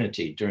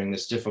sanity during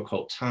this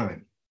difficult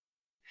time.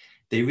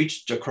 They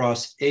reached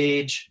across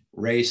age,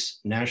 race,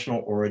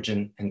 national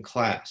origin, and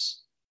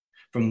class,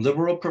 from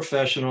liberal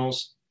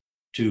professionals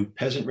to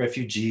peasant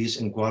refugees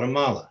in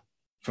Guatemala,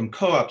 from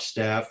co-op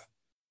staff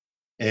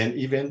and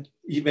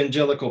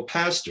evangelical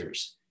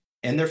pastors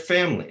and their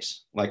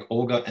families like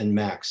Olga and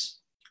Max,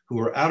 who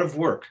were out of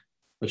work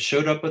but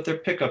showed up with their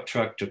pickup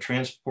truck to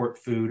transport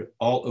food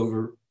all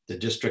over the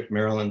district,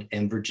 Maryland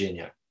and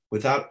Virginia,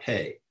 without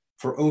pay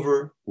for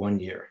over 1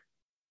 year.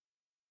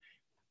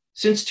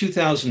 Since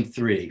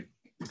 2003,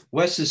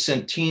 Wes has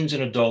sent teens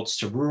and adults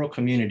to rural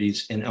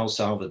communities in El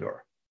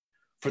Salvador.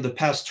 For the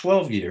past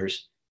 12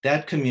 years,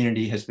 that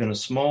community has been a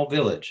small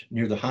village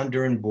near the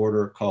Honduran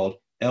border called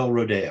El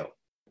Rodeo.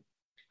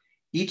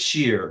 Each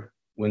year,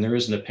 when there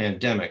isn't a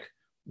pandemic,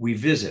 we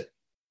visit,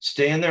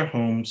 stay in their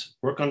homes,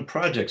 work on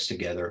projects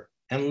together,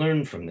 and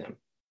learn from them,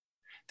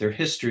 their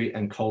history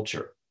and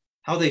culture,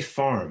 how they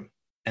farm,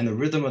 and the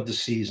rhythm of the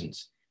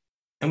seasons.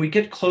 And we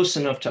get close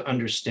enough to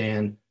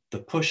understand the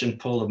push and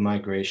pull of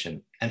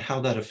migration and how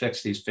that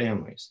affects these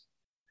families.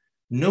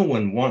 No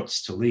one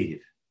wants to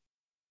leave.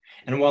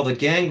 And while the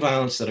gang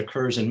violence that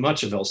occurs in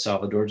much of El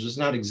Salvador does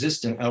not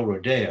exist in El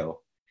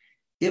Rodeo,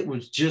 it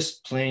was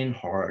just plain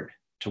hard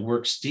to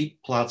work steep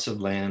plots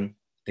of land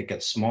that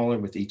get smaller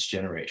with each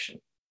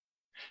generation.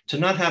 To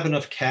not have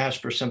enough cash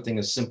for something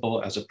as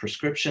simple as a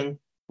prescription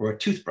or a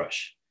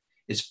toothbrush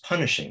is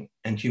punishing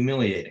and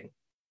humiliating.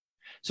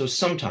 So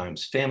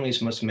sometimes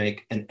families must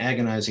make an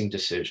agonizing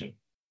decision.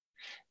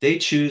 They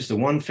choose the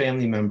one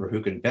family member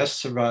who can best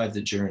survive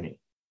the journey,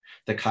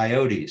 the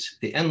coyotes,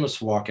 the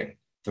endless walking,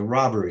 the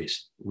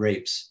robberies,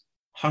 rapes,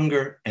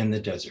 hunger, and the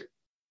desert.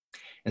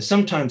 And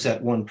sometimes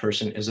that one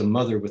person is a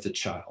mother with a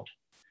child,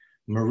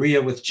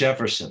 Maria with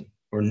Jefferson,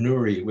 or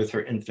Nuri with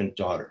her infant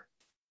daughter.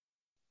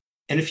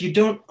 And if you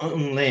don't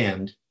own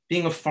land,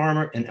 being a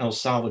farmer in El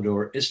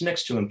Salvador is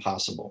next to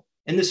impossible.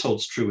 And this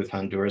holds true with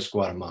Honduras,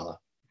 Guatemala.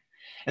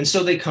 And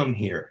so they come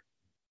here.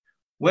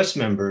 Wes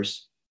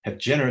members have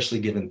generously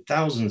given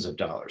thousands of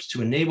dollars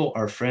to enable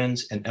our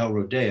friends in El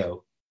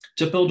Rodeo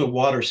to build a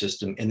water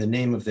system in the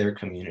name of their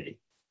community.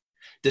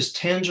 This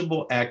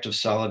tangible act of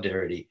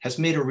solidarity has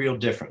made a real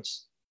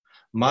difference.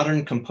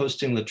 Modern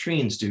composting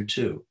latrines do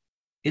too.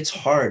 It's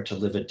hard to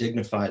live a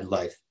dignified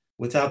life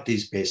without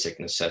these basic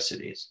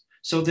necessities.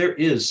 So there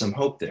is some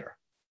hope there.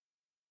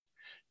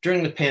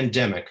 During the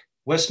pandemic,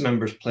 WES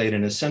members played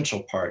an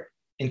essential part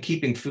in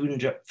keeping Food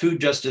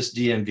Justice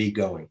DMV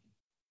going.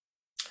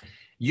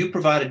 You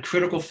provided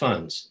critical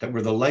funds that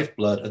were the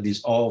lifeblood of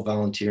these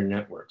all-volunteer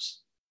networks.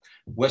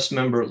 WES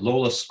member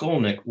Lola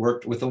Skolnick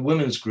worked with a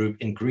women's group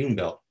in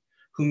Greenbelt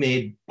who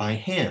made by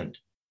hand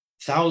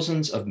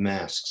thousands of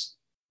masks,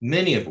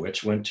 many of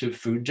which went to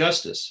Food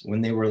Justice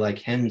when they were like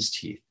hen's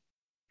teeth.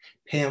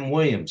 Pam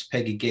Williams,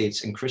 Peggy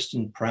Gates, and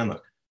Kristen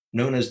Pramuk,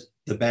 known as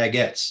the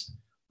Baguettes,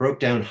 broke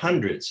down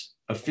hundreds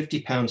of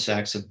 50-pound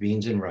sacks of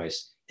beans and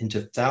rice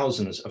into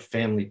thousands of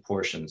family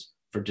portions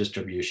for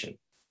distribution.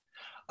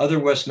 Other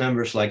WES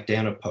members like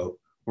Dana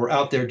Pope were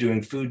out there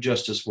doing food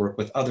justice work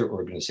with other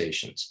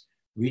organizations,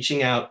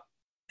 reaching out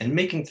and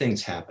making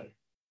things happen.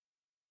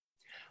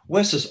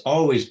 WES has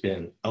always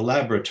been a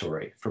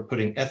laboratory for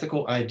putting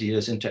ethical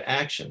ideas into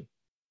action,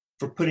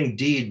 for putting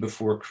deed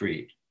before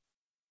creed.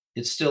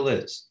 It still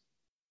is.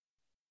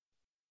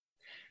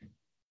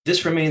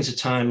 This remains a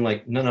time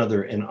like none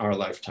other in our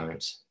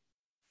lifetimes.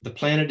 The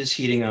planet is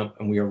heating up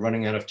and we are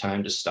running out of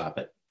time to stop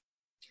it.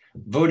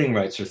 Voting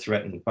rights are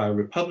threatened by a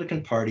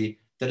Republican Party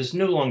that is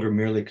no longer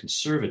merely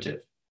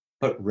conservative,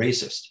 but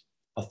racist,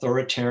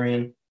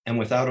 authoritarian, and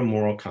without a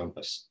moral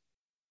compass.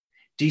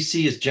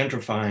 DC is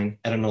gentrifying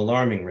at an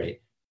alarming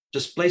rate,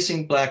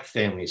 displacing Black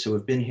families who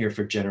have been here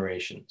for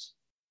generations.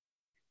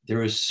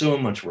 There is so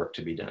much work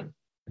to be done.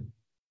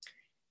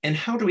 And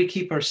how do we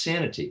keep our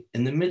sanity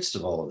in the midst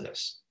of all of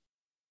this?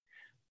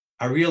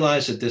 I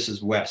realize that this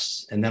is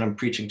WES and that I'm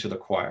preaching to the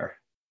choir,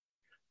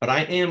 but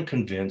I am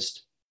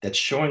convinced that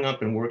showing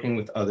up and working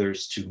with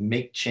others to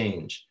make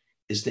change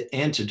is the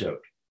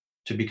antidote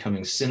to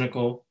becoming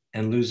cynical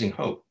and losing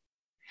hope.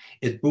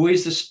 It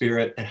buoys the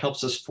spirit and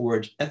helps us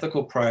forge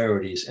ethical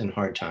priorities in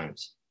hard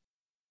times.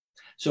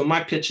 So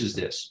my pitch is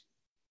this: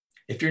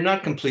 if you're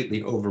not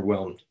completely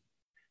overwhelmed,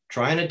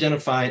 try and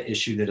identify an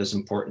issue that is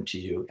important to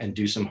you and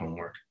do some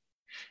homework.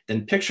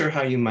 Then picture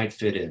how you might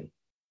fit in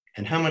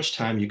and how much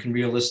time you can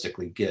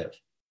realistically give.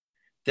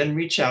 Then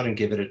reach out and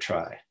give it a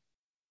try.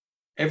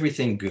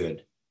 Everything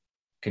good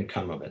can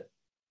come of it.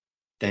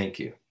 Thank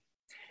you.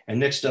 And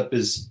next up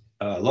is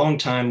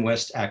longtime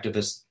WES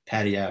activist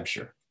Patty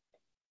Absher.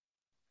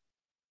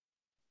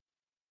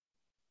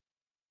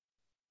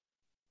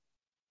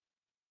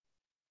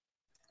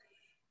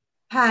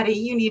 Patty,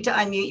 you need to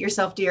unmute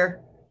yourself,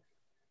 dear.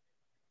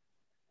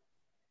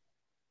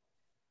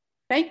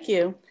 Thank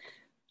you.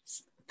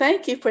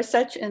 Thank you for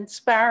such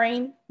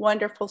inspiring,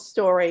 wonderful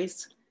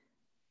stories.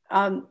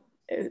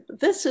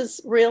 This is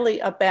really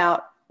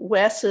about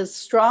WES's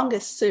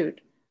strongest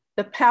suit,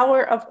 the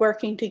power of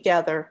working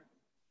together.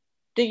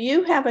 Do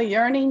you have a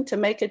yearning to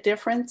make a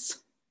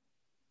difference?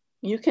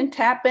 You can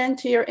tap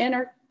into your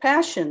inner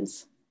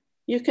passions.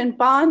 You can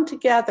bond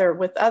together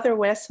with other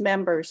WES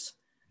members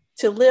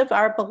to live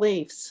our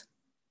beliefs.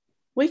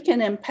 We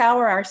can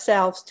empower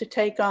ourselves to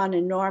take on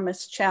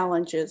enormous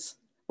challenges.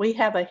 We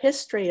have a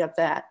history of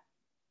that.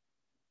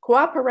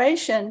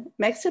 Cooperation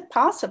makes it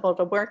possible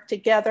to work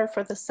together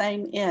for the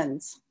same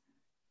ends.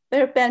 There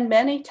have been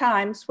many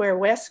times where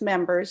WES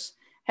members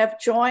have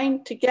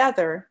joined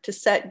together to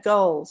set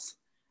goals,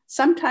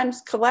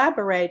 sometimes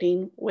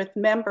collaborating with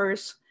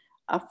members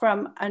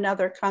from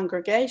another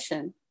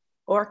congregation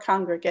or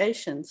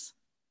congregations.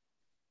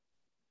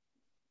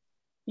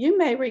 You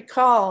may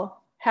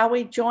recall how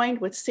we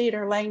joined with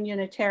Cedar Lane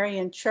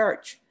Unitarian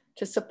Church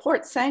to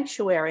support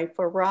sanctuary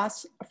for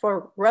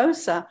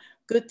Rosa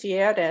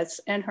Gutierrez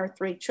and her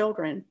 3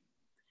 children.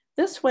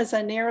 This was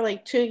a nearly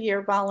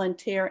 2-year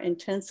volunteer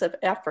intensive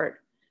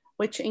effort,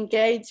 which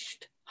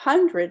engaged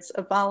hundreds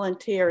of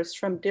volunteers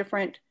from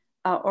different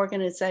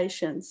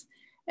organizations.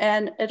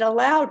 And it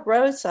allowed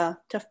Rosa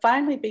to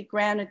finally be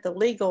granted the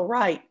legal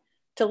right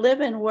to live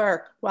and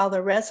work while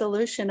the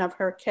resolution of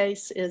her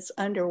case is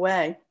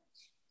underway.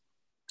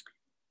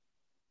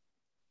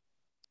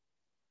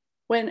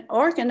 When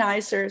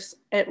organizers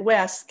at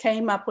WES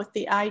came up with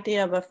the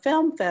idea of a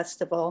film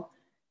festival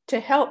to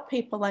help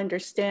people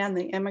understand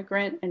the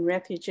immigrant and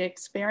refugee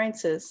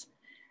experiences,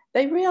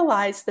 they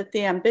realized that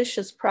the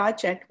ambitious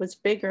project was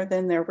bigger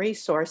than their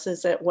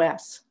resources at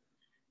WES.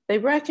 They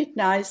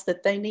recognized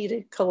that they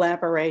needed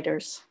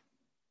collaborators.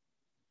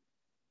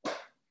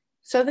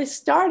 So they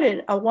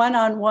started a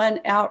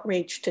one-on-one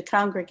outreach to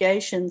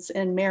congregations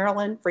in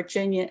Maryland,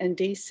 Virginia, and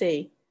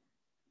DC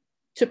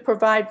to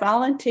provide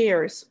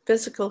volunteers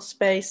physical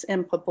space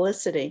and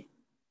publicity.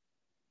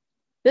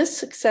 This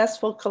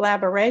successful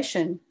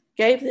collaboration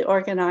gave the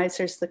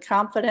organizers the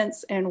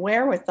confidence and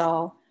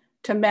wherewithal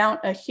to mount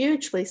a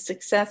hugely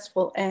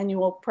successful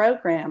annual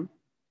program.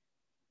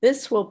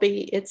 This will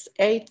be its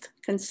 8th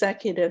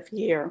consecutive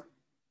year.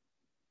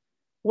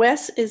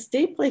 WES is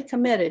deeply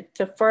committed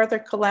to further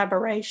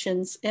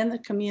collaborations in the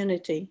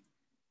community.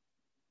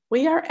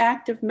 We are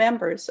active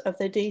members of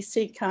the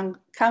DC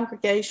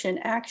Congregation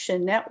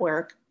Action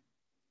Network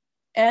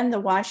and the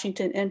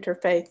Washington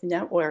Interfaith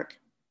Network.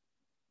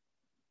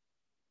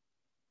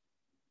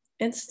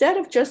 Instead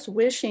of just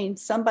wishing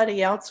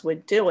somebody else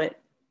would do it,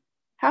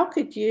 How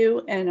could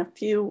you and a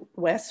few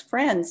West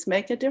friends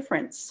make a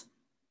difference?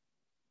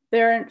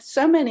 There are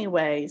so many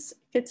ways.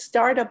 You could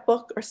start a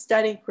book or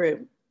study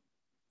group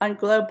on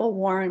global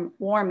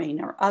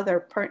warming or other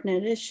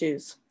pertinent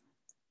issues,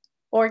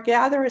 or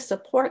gather a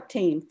support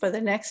team for the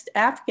next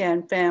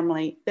Afghan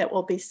family that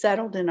will be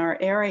settled in our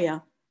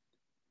area,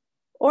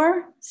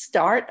 or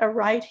start a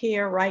Right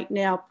Here, Right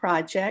Now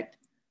project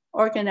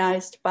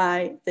organized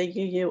by the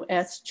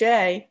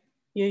UUSJ,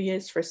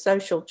 UUs for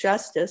Social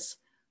Justice.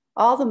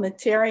 All the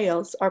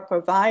materials are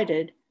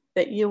provided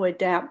that you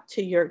adapt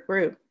to your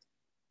group.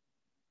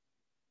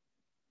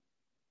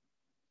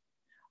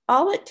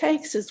 All it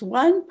takes is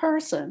one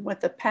person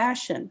with a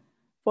passion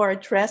for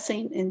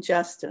addressing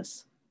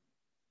injustice.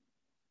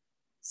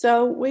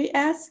 So we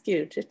ask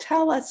you to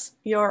tell us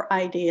your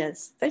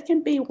ideas. They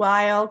can be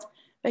wild,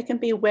 they can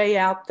be way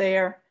out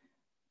there,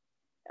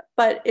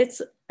 but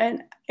it's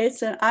an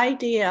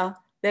idea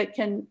that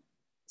can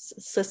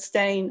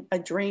sustain a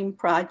dream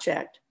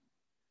project.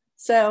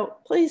 So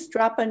please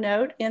drop a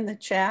note in the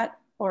chat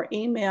or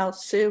email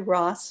Sue,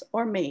 Ross,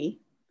 or me.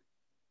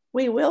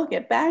 We will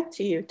get back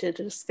to you to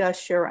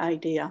discuss your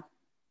idea,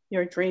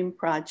 your dream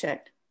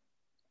project.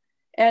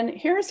 And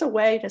here's a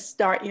way to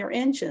start your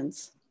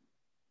engines.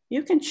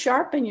 You can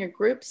sharpen your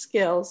group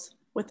skills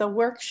with a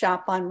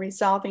workshop on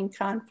resolving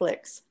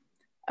conflicts,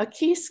 a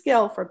key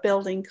skill for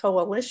building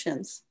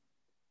coalitions.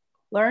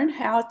 Learn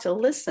how to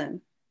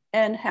listen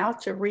and how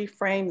to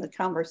reframe the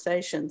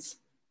conversations.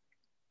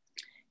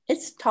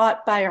 It's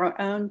taught by our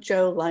own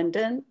Joe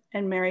London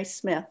and Mary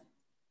Smith.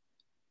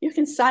 You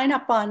can sign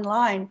up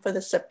online for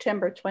the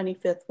September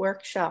 25th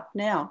workshop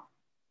now.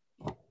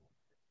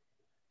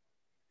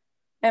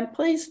 And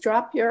please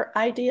drop your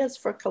ideas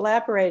for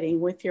collaborating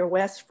with your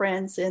West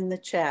friends in the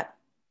chat.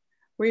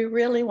 We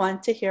really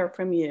want to hear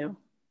from you.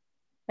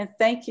 And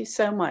thank you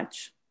so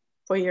much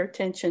for your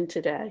attention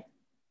today.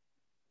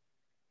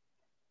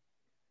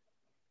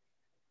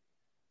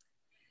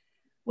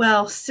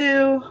 Well,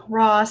 Sue,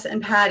 Ross,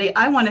 and Patty,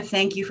 I want to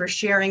thank you for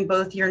sharing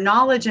both your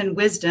knowledge and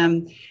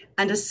wisdom,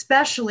 and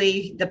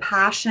especially the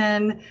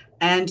passion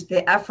and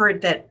the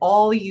effort that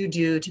all you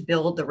do to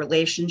build the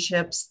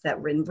relationships that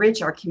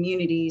enrich our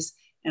communities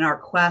in our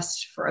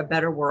quest for a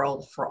better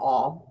world for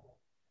all.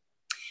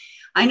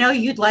 I know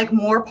you'd like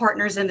more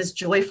partners in this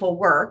joyful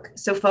work,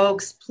 so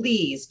folks,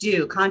 please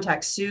do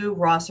contact Sue,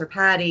 Ross, or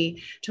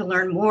Patty to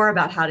learn more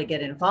about how to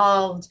get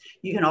involved.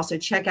 You can also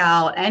check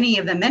out any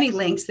of the many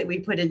links that we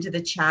put into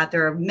the chat.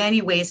 There are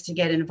many ways to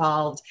get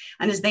involved.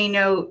 And as they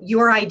know,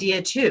 your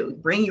idea too,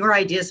 bring your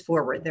ideas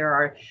forward. There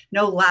are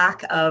no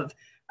lack of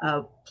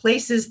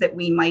places that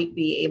we might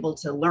be able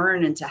to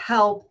learn and to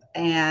help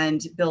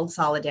and build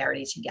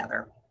solidarity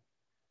together.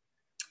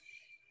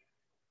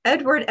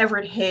 Edward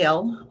Everett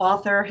Hale,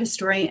 author,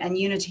 historian, and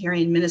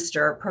Unitarian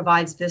minister,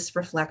 provides this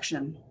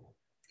reflection.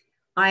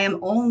 I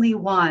am only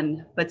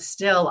one, but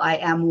still I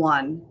am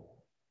one.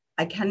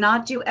 I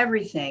cannot do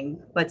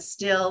everything, but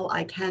still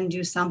I can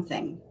do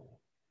something.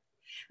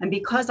 And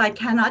because I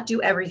cannot do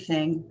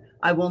everything,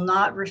 I will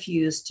not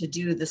refuse to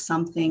do the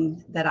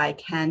something that I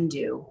can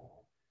do.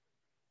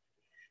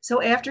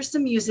 So after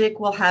some music,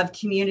 we'll have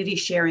community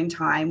sharing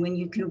time when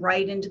you can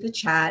write into the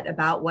chat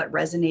about what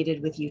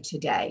resonated with you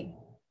today.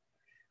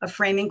 A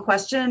framing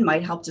question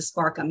might help to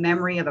spark a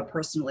memory of a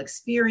personal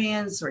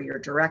experience or your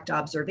direct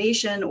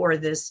observation or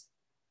this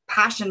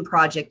passion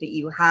project that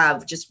you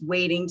have just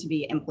waiting to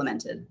be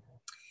implemented.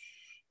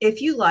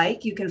 If you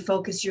like, you can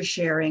focus your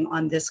sharing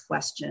on this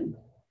question.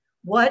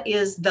 What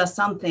is the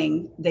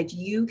something that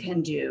you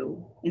can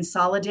do in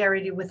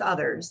solidarity with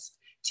others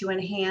to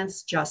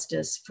enhance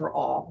justice for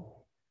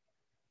all?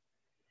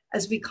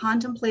 As we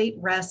contemplate,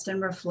 rest,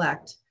 and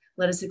reflect,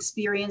 let us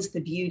experience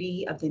the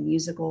beauty of the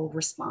musical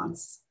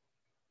response.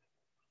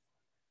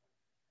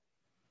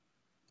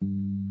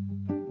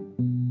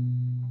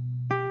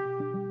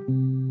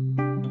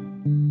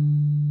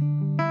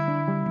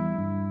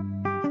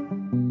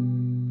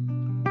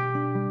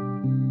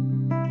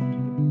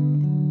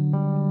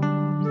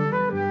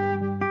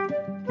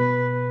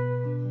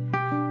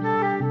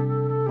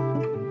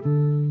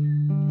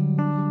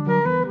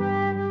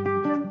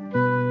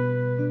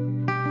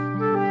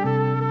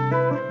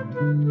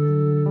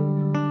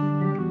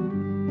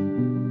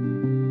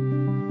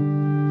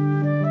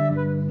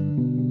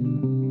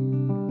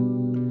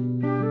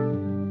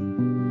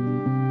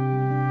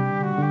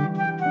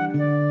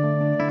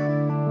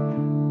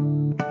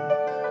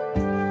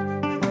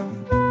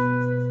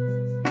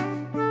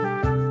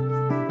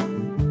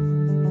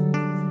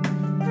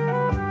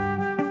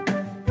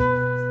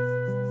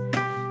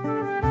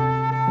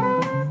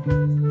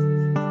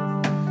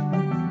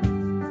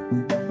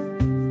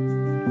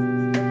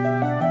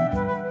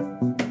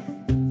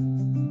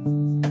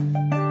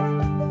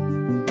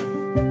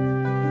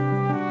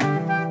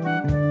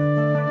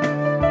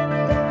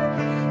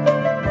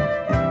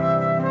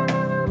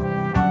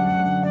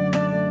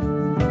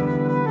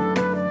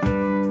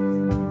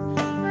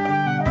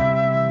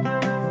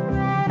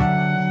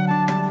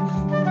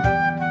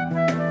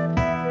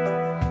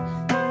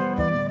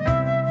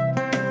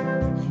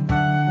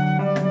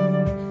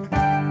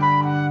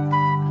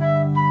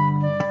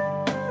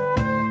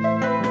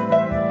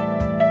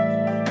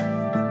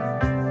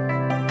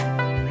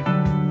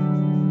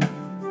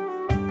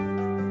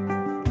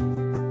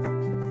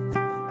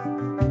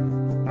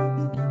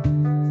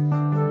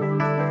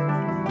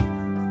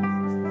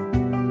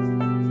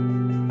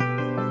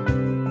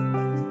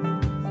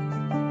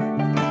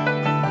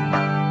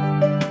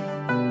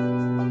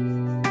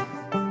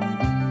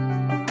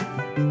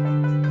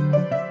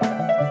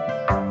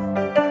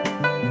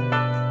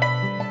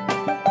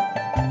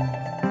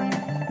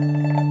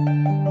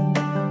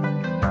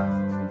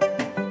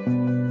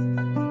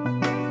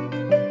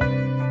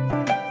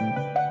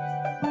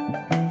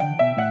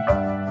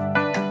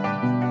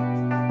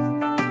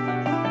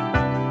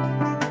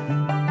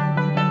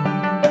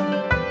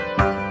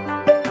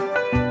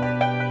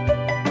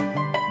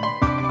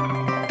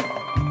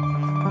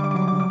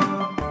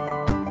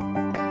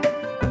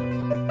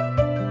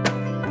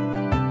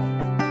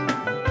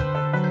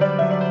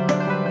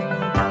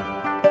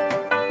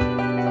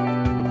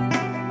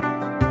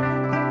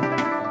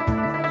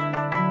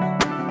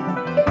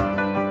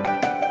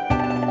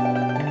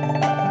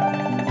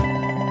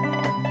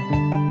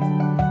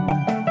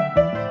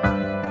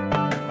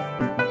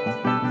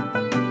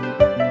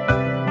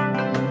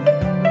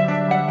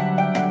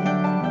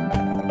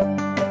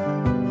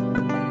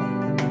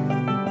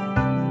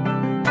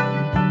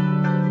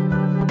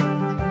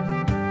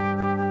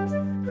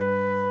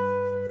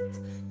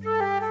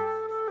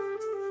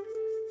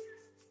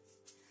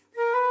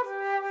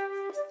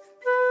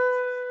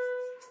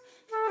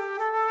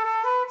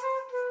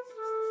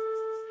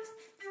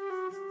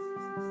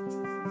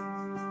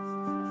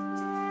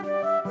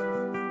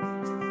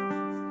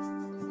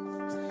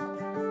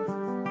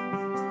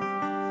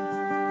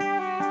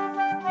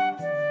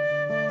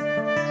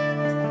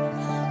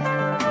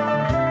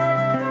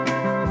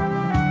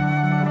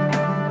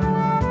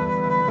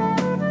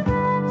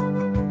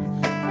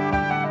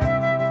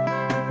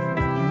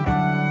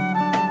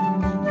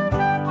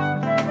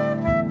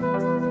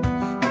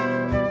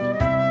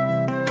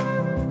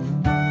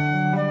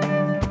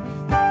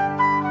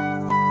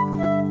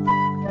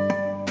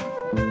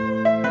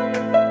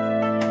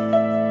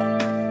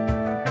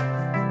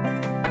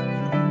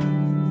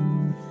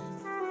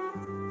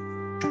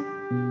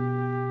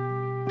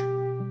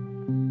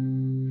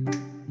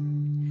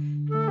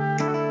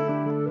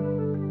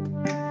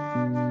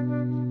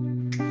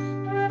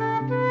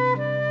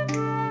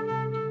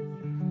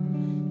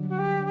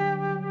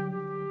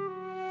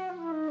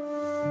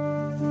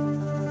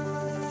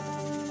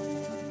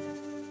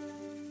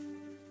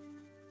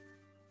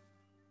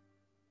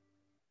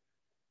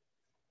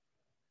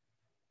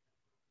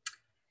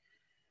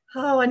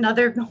 Oh,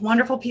 another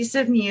wonderful piece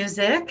of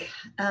music.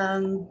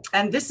 And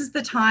this is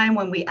the time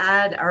when we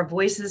add our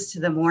voices to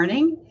the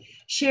morning,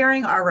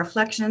 sharing our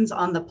reflections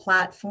on the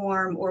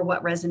platform or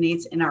what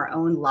resonates in our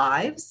own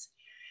lives.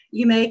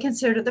 You may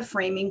consider the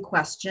framing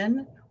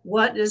question,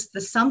 what is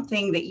the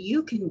something that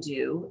you can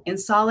do in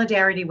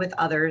solidarity with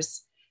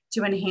others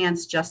to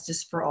enhance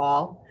justice for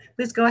all?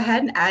 Please go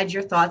ahead and add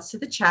your thoughts to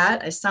the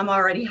chat. As some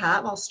already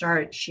have, I'll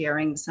start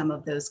sharing some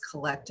of those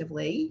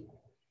collectively.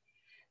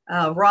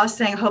 Ross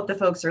saying, hope the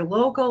folks are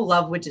local.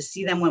 Love would to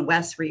see them when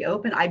West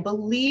reopen. I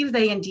believe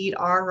they indeed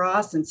are,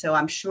 Ross. And so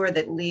I'm sure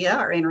that Leah,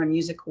 our interim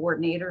music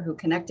coordinator who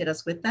connected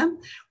us with them,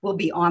 will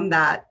be on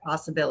that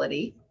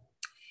possibility.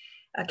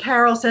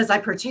 Carol says, I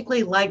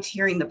particularly liked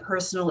hearing the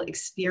personal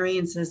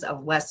experiences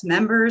of West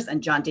members.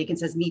 And John Deacon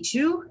says, me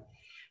too.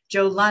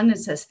 Joe London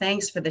says,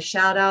 thanks for the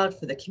shout out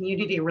for the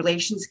Community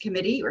Relations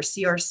Committee or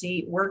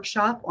CRC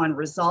workshop on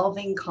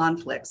resolving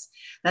conflicts.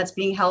 That's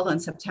being held on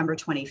September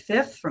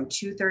 25th from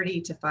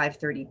 2:30 to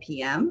 5:30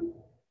 p.m.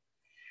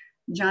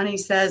 Johnny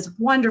says,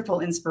 wonderful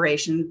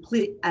inspiration,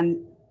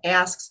 and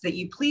asks that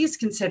you please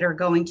consider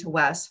going to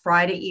West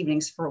Friday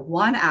evenings for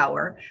 1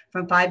 hour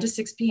from 5 to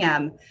 6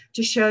 p.m.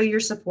 to show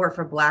your support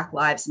for Black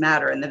Lives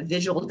Matter. And the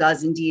vigil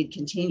does indeed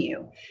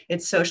continue.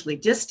 It's socially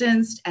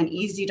distanced and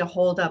easy to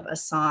hold up a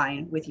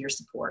sign with your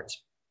support.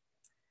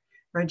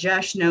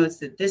 Rajesh notes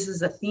that this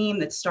is a theme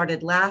that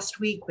started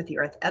last week with the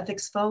Earth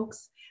Ethics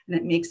folks, and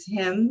it makes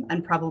him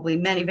and probably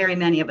very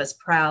many of us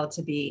proud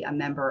to be a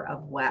member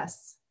of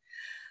West.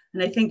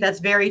 And I think that's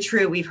very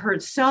true. We've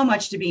heard so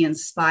much to be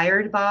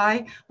inspired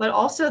by, but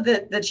also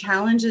that the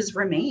challenges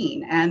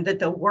remain and that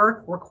the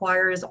work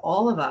requires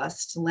all of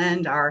us to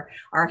lend our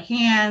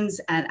hands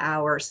and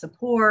our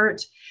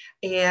support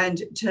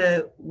and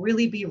to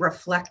really be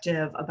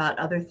reflective about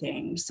other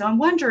things. So I'm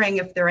wondering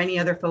if there are any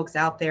other folks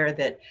out there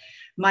that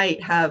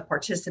might have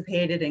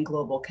participated in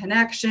Global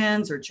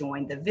Connections or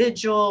joined the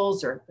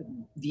vigils or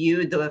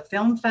viewed the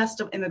film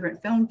festival,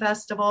 Immigrant Film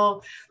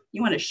Festival.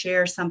 You want to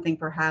share something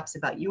perhaps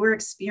about your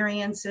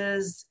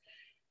experiences?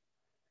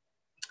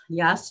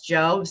 Yes,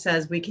 Joe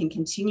says we can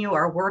continue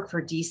our work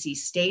for DC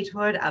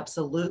statehood.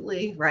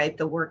 Absolutely, right?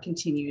 The work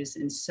continues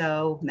in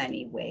so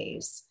many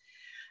ways.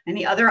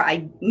 Any other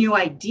new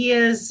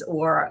ideas,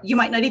 or you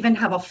might not even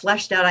have a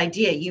fleshed out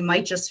idea. You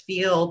might just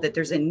feel that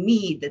there's a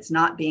need that's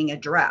not being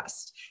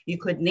addressed. You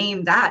could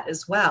name that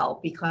as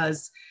well,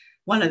 because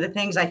one of the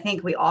things I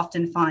think we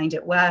often find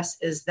at West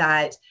is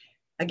that,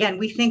 again,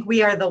 we think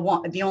we are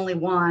the only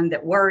one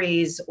that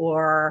worries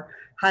or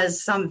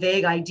has some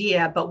vague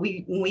idea, but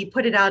when we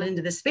put it out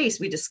into the space,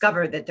 we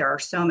discover that there are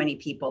so many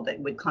people that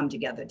would come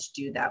together to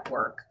do that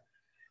work.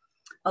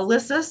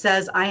 Alyssa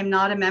says, I am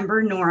not a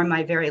member, nor am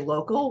I very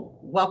local.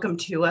 Welcome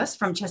to us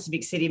from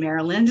Chesapeake City,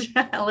 Maryland,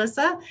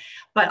 Alyssa.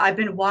 But I've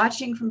been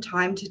watching from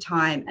time to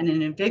time and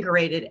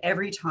invigorated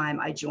every time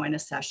I join a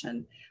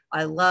session.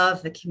 I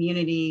love the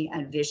community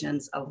and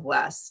visions of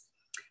West.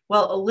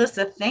 Well,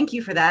 Alyssa, thank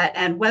you for that.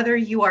 And whether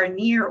you are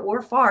near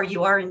or far,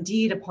 you are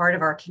indeed a part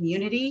of our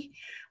community.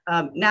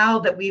 Now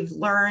that we've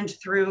learned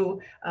through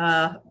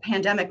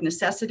pandemic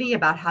necessity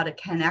about how to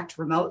connect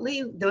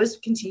remotely, those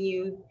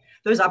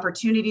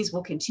opportunities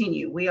will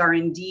continue. We are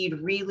indeed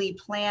really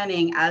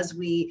planning as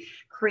we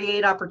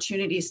create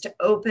opportunities to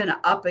open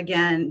up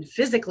again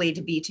physically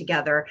to be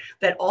together,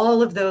 that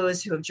all of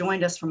those who have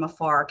joined us from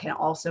afar can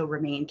also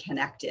remain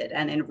connected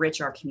and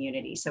enrich our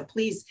community. So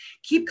please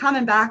keep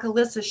coming back,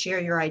 Alyssa, share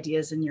your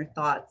ideas and your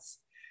thoughts.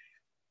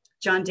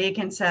 John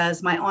Dakin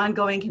says, my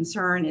ongoing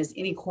concern is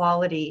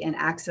inequality in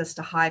access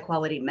to high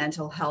quality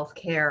mental health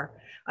care.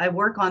 I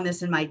work on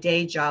this in my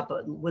day job,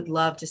 but would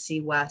love to see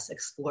Wes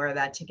explore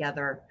that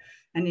together.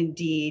 And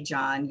indeed,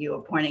 John, you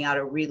are pointing out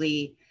a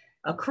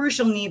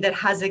crucial need that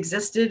has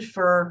existed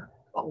for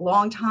a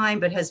long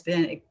time, but has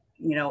been,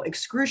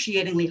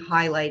 excruciatingly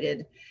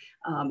highlighted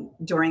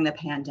during the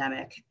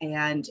pandemic.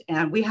 And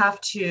we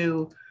have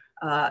to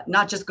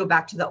not just go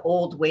back to the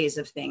old ways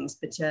of things,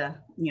 but to,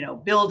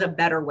 build a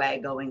better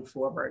way going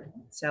forward.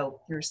 So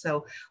there's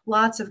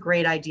lots of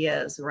great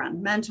ideas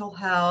around mental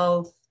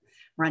health,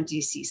 around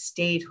DC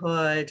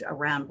statehood,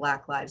 around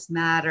Black Lives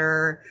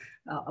Matter,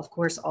 of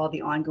course, all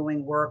the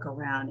ongoing work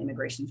around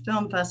Immigration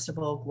Film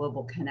Festival,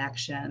 Global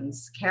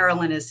Connections.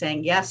 Carolyn is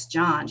saying, yes,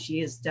 John, she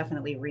is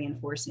definitely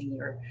reinforcing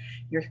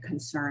your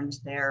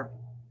concerns there.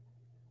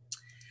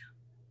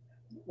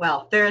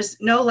 Well, there's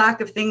no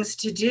lack of things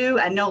to do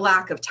and no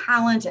lack of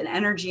talent and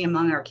energy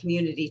among our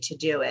community to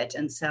do it.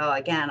 And so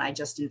again, I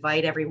just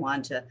invite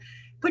everyone to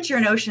put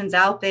your notions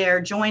out there,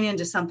 join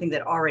into something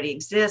that already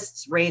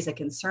exists, raise a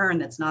concern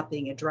that's not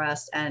being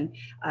addressed, and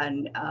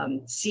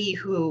see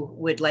who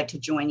would like to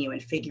join you in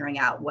figuring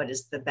out what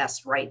is the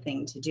best right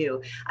thing to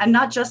do. And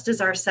not just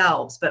as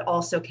ourselves, but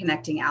also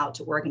connecting out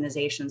to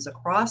organizations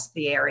across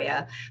the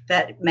area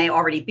that may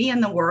already be in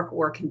the work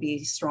or can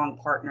be strong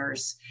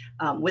partners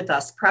with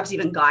us, perhaps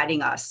even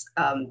guiding us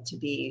to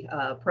be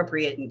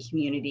appropriate and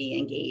community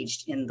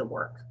engaged in the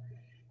work.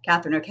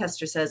 Catherine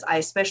Orchestra says, I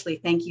especially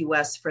thank you,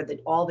 Wes, for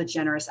all the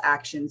generous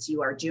actions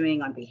you are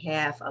doing on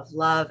behalf of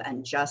love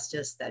and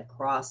justice that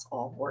cross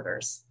all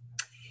borders.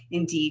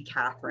 Indeed,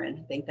 Catherine,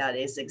 I think that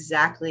is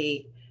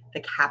exactly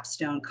the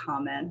capstone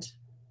comment.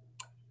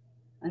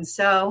 And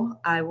so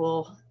I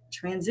will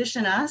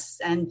transition us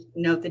and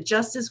note that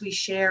just as we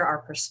share our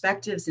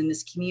perspectives in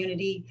this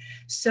community,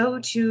 so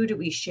too do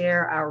we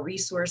share our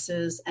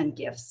resources and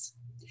gifts.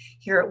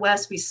 Here at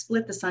Wes, we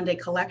split the Sunday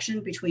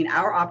collection between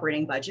our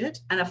operating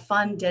budget and a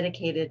fund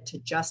dedicated to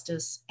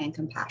justice and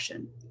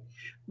compassion.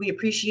 We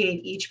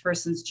appreciate each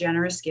person's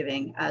generous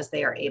giving as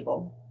they are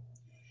able.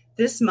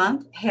 This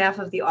month, half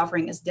of the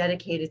offering is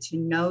dedicated to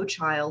No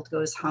Child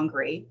Goes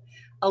Hungry,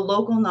 a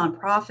local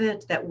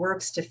nonprofit that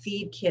works to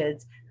feed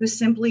kids who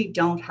simply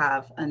don't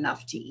have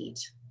enough to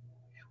eat.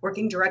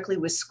 Working directly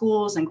with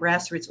schools and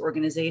grassroots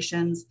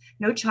organizations,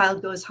 No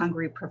Child Goes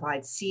Hungry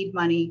provides seed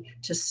money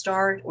to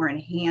start or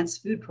enhance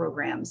food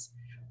programs,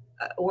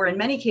 or in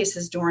many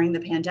cases during the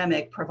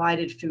pandemic,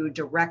 provided food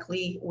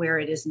directly where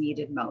it is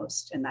needed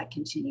most, and that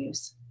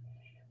continues.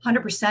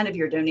 100% of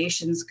your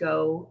donations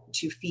go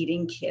to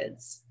feeding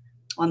kids.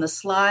 On the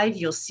slide,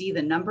 you'll see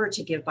the number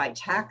to give by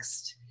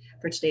text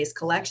for today's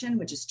collection,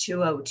 which is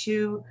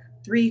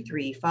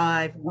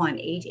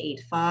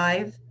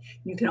 202-335-1885.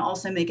 You can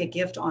also make a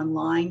gift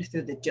online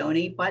through the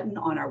donate button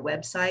on our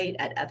website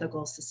at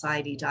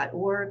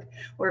ethicalsociety.org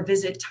or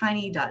visit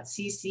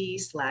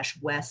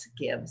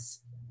tiny.cc/wesgives.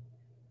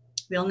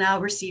 We'll now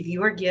receive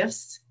your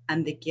gifts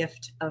and the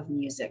gift of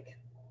music.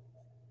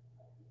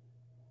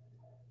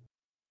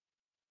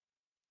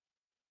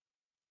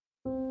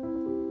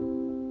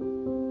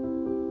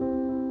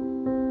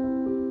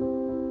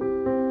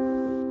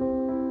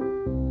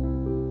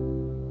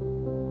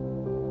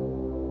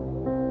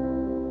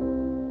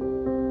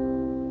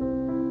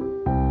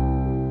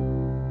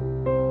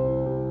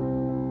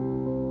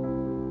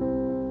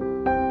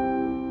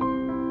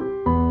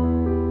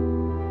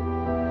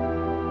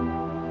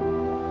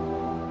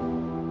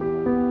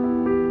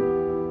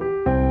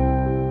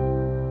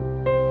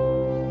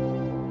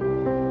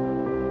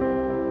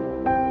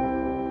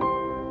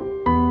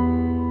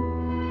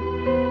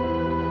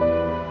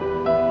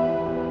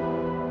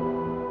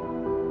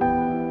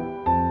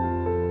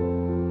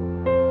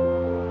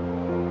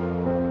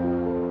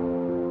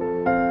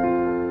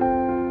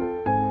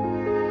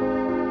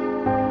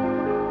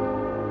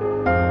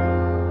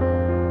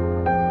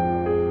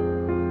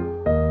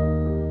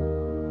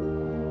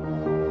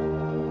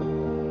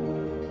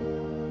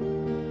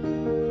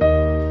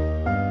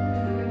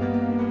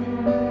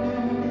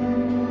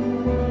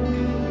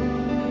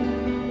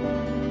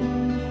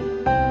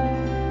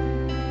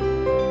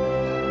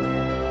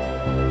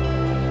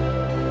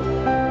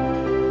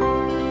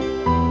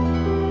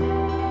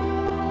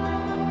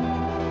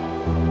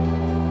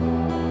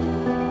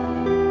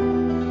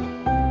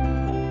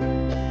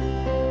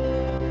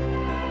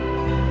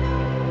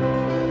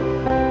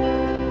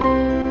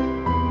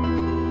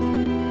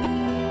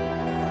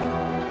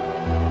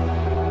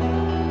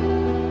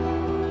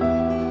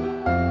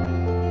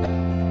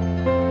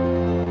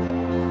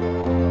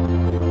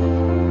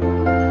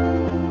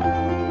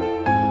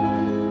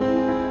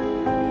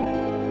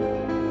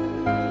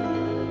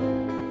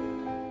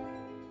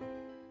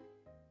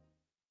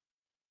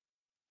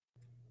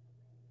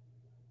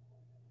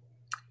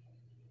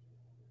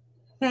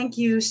 Thank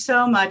you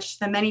so much,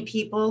 the many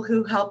people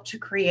who helped to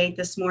create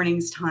this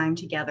morning's time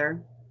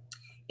together.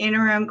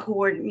 Interim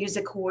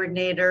music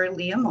coordinator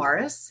Leah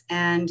Morris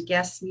and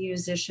guest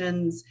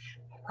musicians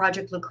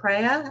Project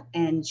Lucrea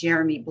and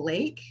Jeremy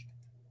Blake.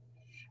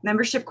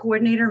 Membership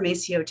coordinator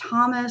Maceo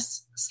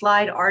Thomas,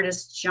 slide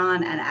artists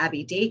John and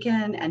Abby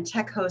Dakin, and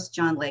tech host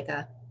John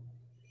Leka.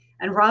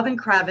 And Robin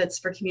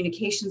Kravitz for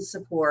communications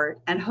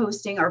support and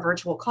hosting our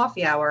virtual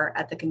coffee hour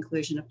at the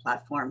conclusion of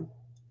platform.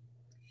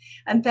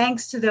 And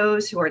thanks to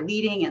those who are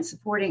leading and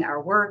supporting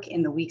our work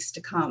in the weeks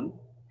to come.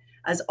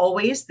 As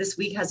always, this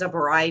week has a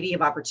variety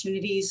of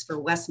opportunities for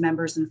WES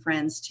members and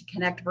friends to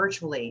connect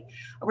virtually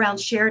around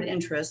shared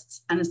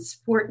interests and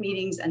support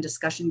meetings and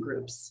discussion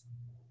groups.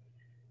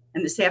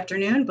 And this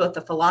afternoon, both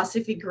the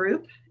Philosophy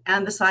Group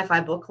and the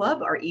Sci-Fi Book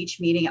Club are each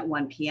meeting at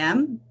 1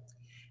 p.m.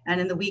 And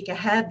in the week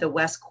ahead, the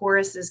WES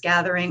Chorus is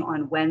gathering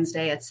on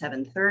Wednesday at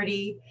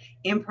 7:30.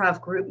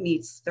 Improv Group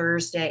meets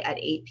Thursday at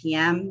 8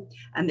 p.m.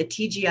 And the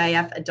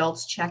TGIF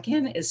Adults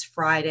Check-In is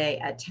Friday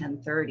at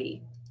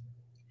 10:30.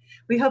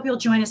 We hope you'll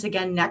join us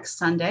again next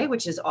Sunday,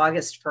 which is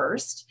August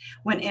 1st,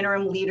 when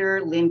interim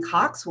leader Lynn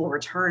Cox will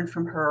return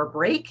from her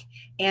break,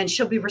 and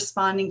she'll be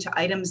responding to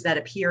items that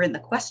appear in the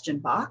question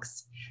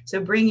box. So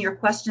bring your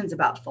questions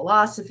about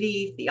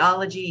philosophy,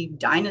 theology,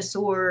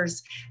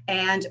 dinosaurs,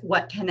 and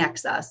what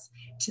connects us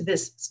to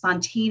this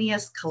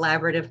spontaneous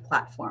collaborative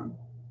platform.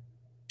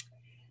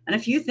 And a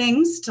few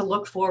things to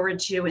look forward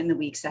to in the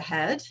weeks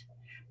ahead.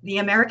 The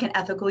American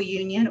Ethical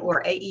Union,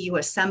 or AEU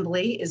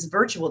Assembly, is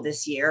virtual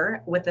this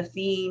year with the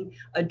theme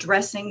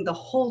Addressing the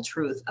Whole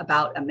Truth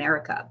About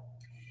America.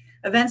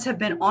 Events have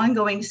been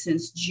ongoing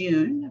since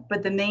June,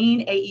 but the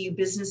main AEU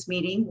business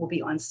meeting will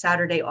be on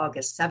Saturday,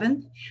 August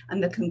 7th,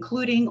 and the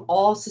concluding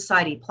All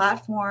Society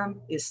platform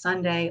is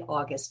Sunday,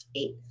 August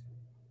 8th.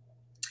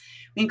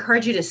 We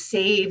encourage you to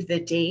save the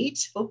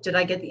date. Oh, did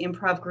I get the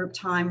improv group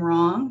time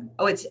wrong?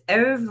 Oh, it's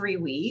every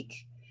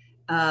week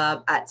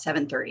at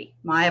 7:30.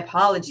 My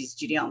apologies,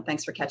 Gideon.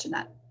 Thanks for catching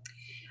that.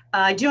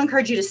 I do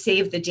encourage you to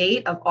save the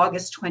date of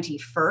August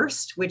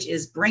 21st, which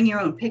is Bring Your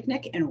Own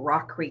Picnic in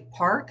Rock Creek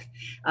Park.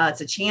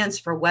 It's a chance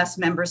for WES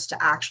members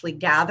to actually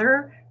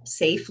gather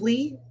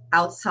safely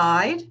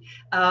outside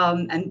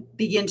and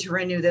begin to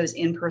renew those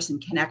in-person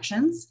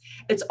connections.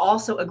 It's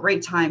also a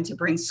great time to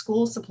bring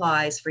school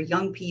supplies for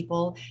young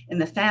people in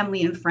the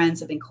Family and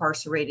Friends of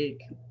Incarcerated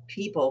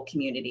People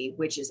community,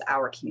 which is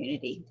our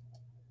community.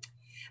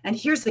 And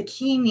here's the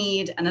key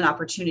need and an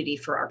opportunity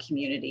for our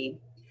community.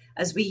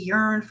 As we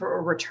yearn for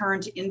a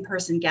return to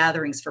in-person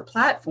gatherings for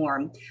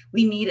platform,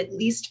 we need at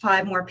least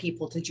 5 more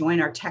people to join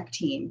our tech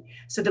team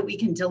so that we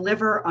can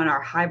deliver on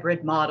our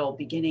hybrid model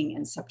beginning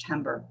in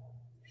September.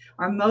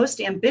 Our most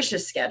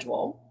ambitious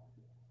schedule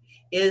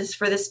is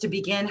for this to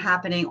begin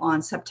happening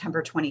on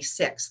September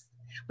 26th,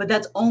 but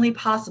that's only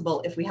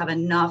possible if we have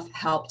enough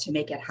help to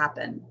make it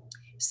happen.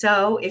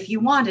 So if you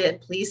want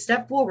it, please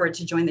step forward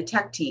to join the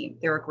tech team.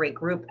 They're a great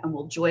group and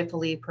will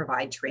joyfully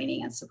provide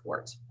training and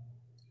support.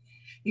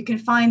 You can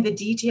find the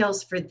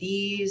details for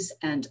these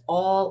and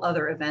all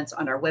other events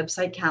on our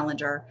website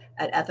calendar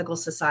at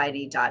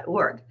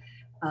ethicalsociety.org.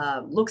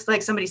 Looks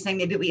like somebody's saying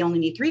maybe we only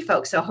need 3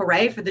 folks. So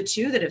hooray for the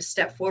 2 that have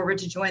stepped forward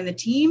to join the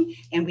team.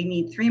 And we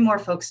need 3 more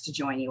folks to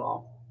join you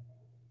all.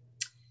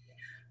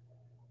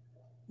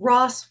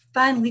 Ross,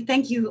 finally,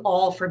 thank you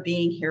all for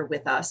being here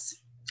with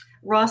us.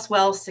 Ross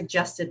Wells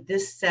suggested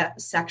this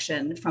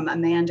section from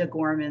Amanda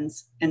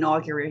Gorman's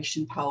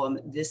inauguration poem,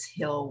 This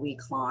Hill We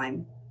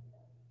Climb.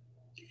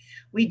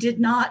 We did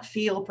not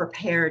feel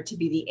prepared to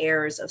be the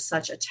heirs of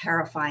such a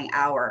terrifying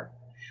hour,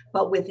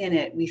 but within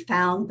it, we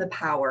found the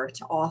power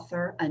to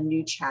author a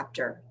new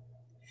chapter,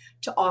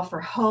 to offer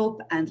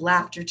hope and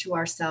laughter to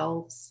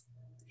ourselves.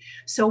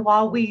 So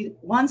while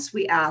once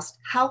we asked,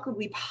 how could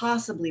we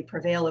possibly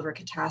prevail over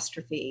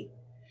catastrophe?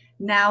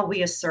 Now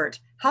we assert,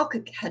 how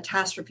could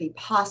catastrophe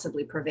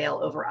possibly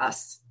prevail over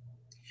us?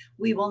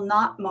 We will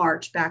not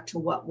march back to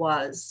what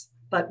was,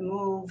 but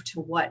move to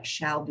what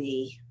shall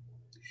be.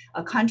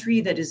 A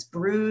country that is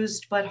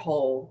bruised but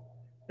whole,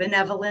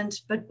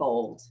 benevolent but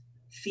bold,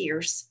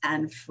 fierce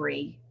and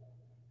free.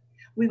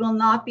 We will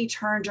not be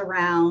turned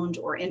around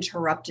or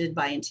interrupted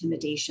by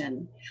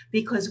intimidation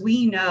because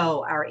we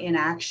know our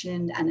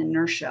inaction and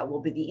inertia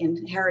will be the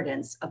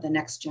inheritance of the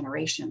next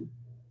generation.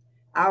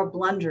 Our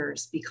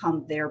blunders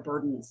become their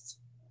burdens.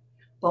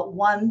 But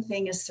one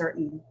thing is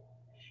certain,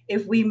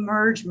 if we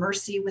merge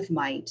mercy with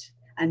might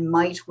and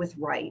might with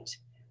right,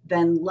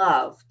 then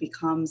love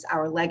becomes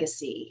our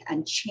legacy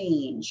and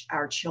change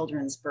our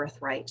children's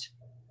birthright.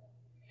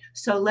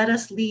 So let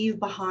us leave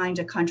behind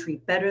a country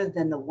better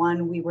than the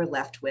one we were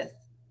left with.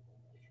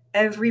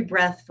 Every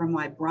breath from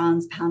my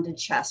bronze-pounded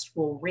chest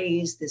will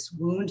raise this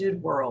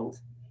wounded world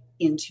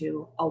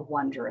into a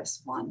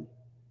wondrous one.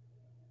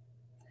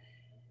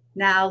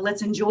 Now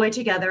let's enjoy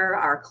together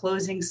our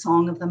closing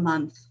song of the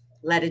month,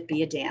 Let It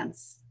Be a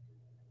Dance.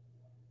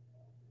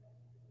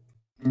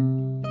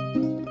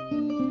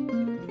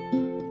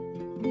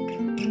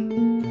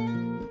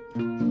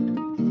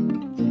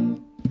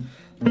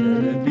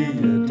 Let it be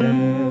a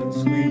dance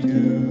we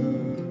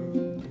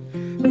do.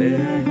 May I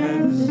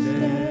have this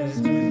dance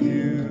with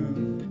you,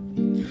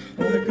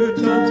 all the good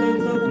times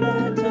and the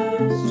bad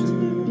times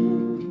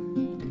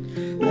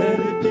too. Let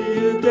it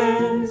be a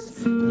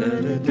dance,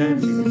 let a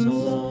dancing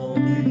song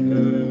be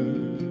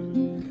heard.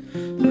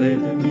 Play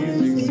the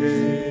music,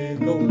 say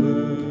the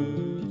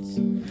words,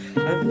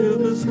 and fill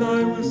the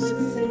sky with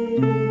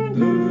singing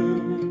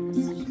birds.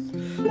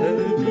 Let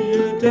it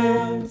be a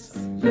dance,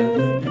 let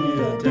it be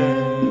a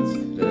dance,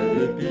 let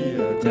it be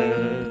a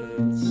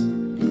dance.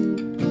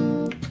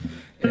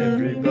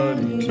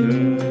 Everybody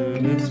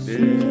turn and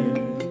spin,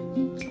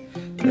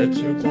 let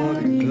your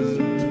body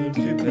learn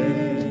to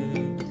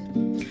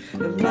bend,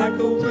 and like a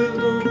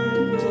willow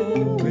in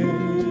the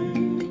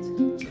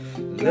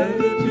wind, let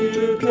it be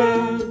a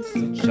dance.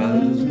 The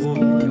child is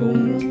walking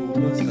over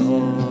the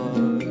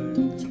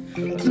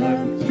sky, a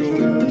time of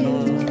joy, a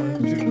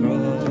time to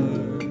cry.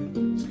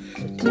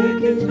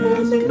 Take it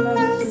as it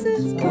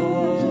passes by.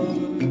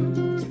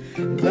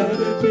 Let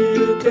it be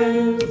a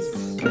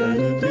dance, let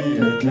it be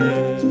a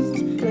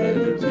dance, let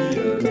it be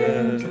a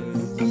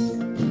dance.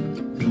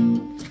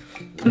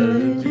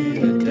 Let it be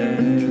a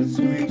dance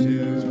we do.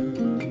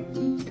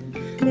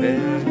 May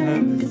I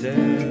have this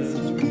dance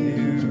with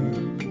you,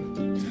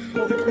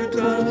 all the good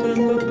times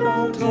and the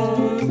bad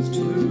times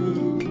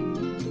too.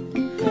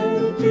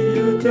 Let it be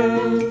a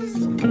dance,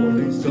 the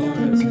morning star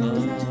has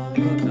come at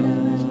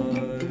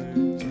night.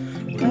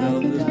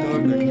 Without the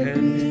dark there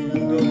can be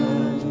no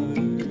light.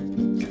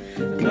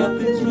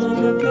 Nothing's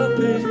wrong and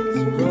nothing's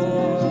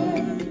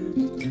right.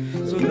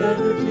 So let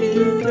it be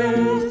a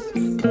dance,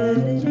 let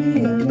it be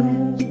a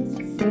dance,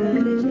 let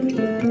it be a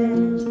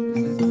dance.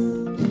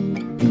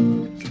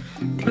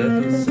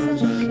 Let the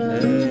sunshine,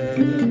 let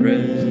it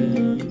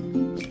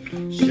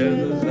rain, share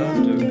the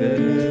laughter,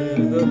 bear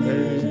the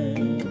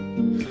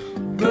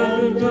pain.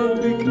 Round and round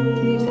we go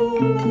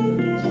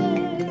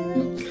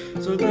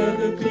again. So let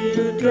it be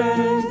a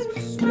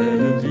dance, let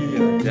it be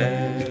a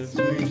dance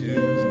we do.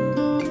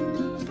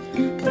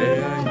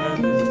 May I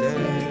have this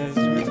dance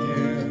with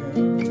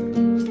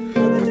you,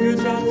 all the good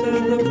times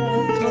and the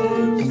bad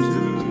times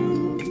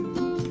too.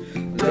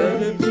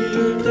 Let it be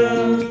a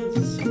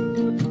dance.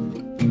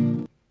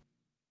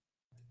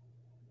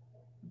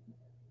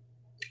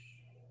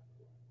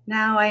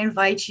 Now I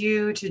invite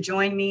you to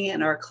join me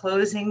in our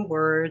closing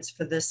words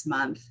for this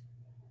month.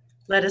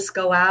 Let us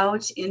go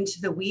out into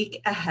the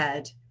week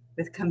ahead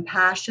with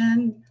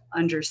compassion,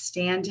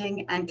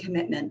 understanding, and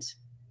commitment,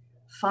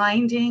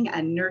 finding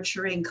and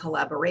nurturing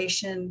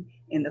collaboration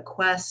in the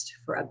quest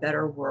for a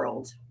better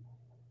world.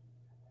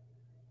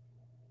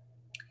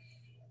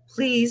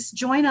 Please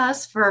join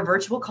us for a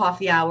virtual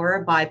coffee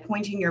hour by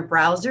pointing your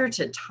browser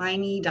to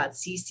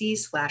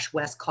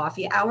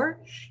tiny.cc/westcoffeehour.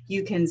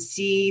 You can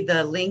see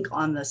the link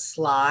on the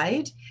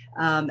slide,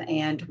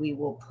 and we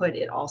will put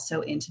it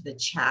also into the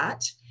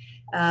chat.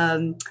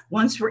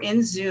 Once we're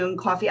in Zoom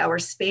coffee hour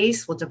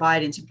space, we'll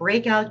divide into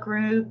breakout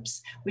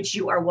groups, which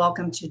you are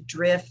welcome to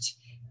drift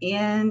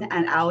in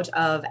and out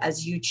of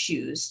as you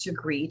choose to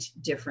greet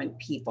different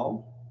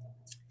people.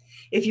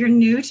 If you're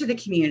new to the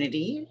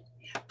community,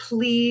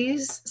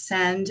 please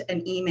send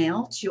an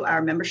email to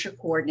our membership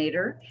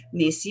coordinator,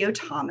 Maceo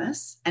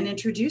Thomas, and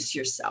introduce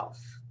yourself.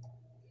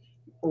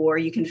 Or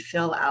you can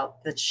fill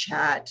out the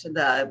chat,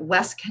 the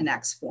West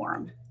Connects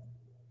form.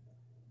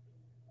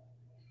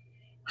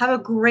 Have a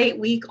great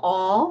week,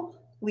 all.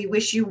 We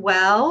wish you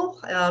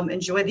well.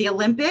 Enjoy the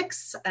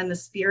Olympics and the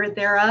spirit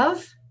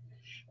thereof,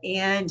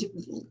 and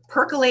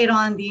percolate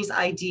on these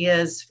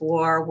ideas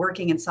for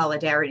working in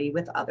solidarity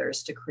with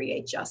others to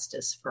create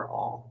justice for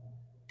all.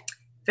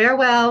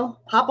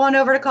 Farewell. Hop on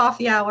over to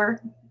coffee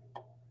hour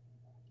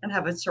and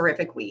have a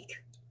terrific week.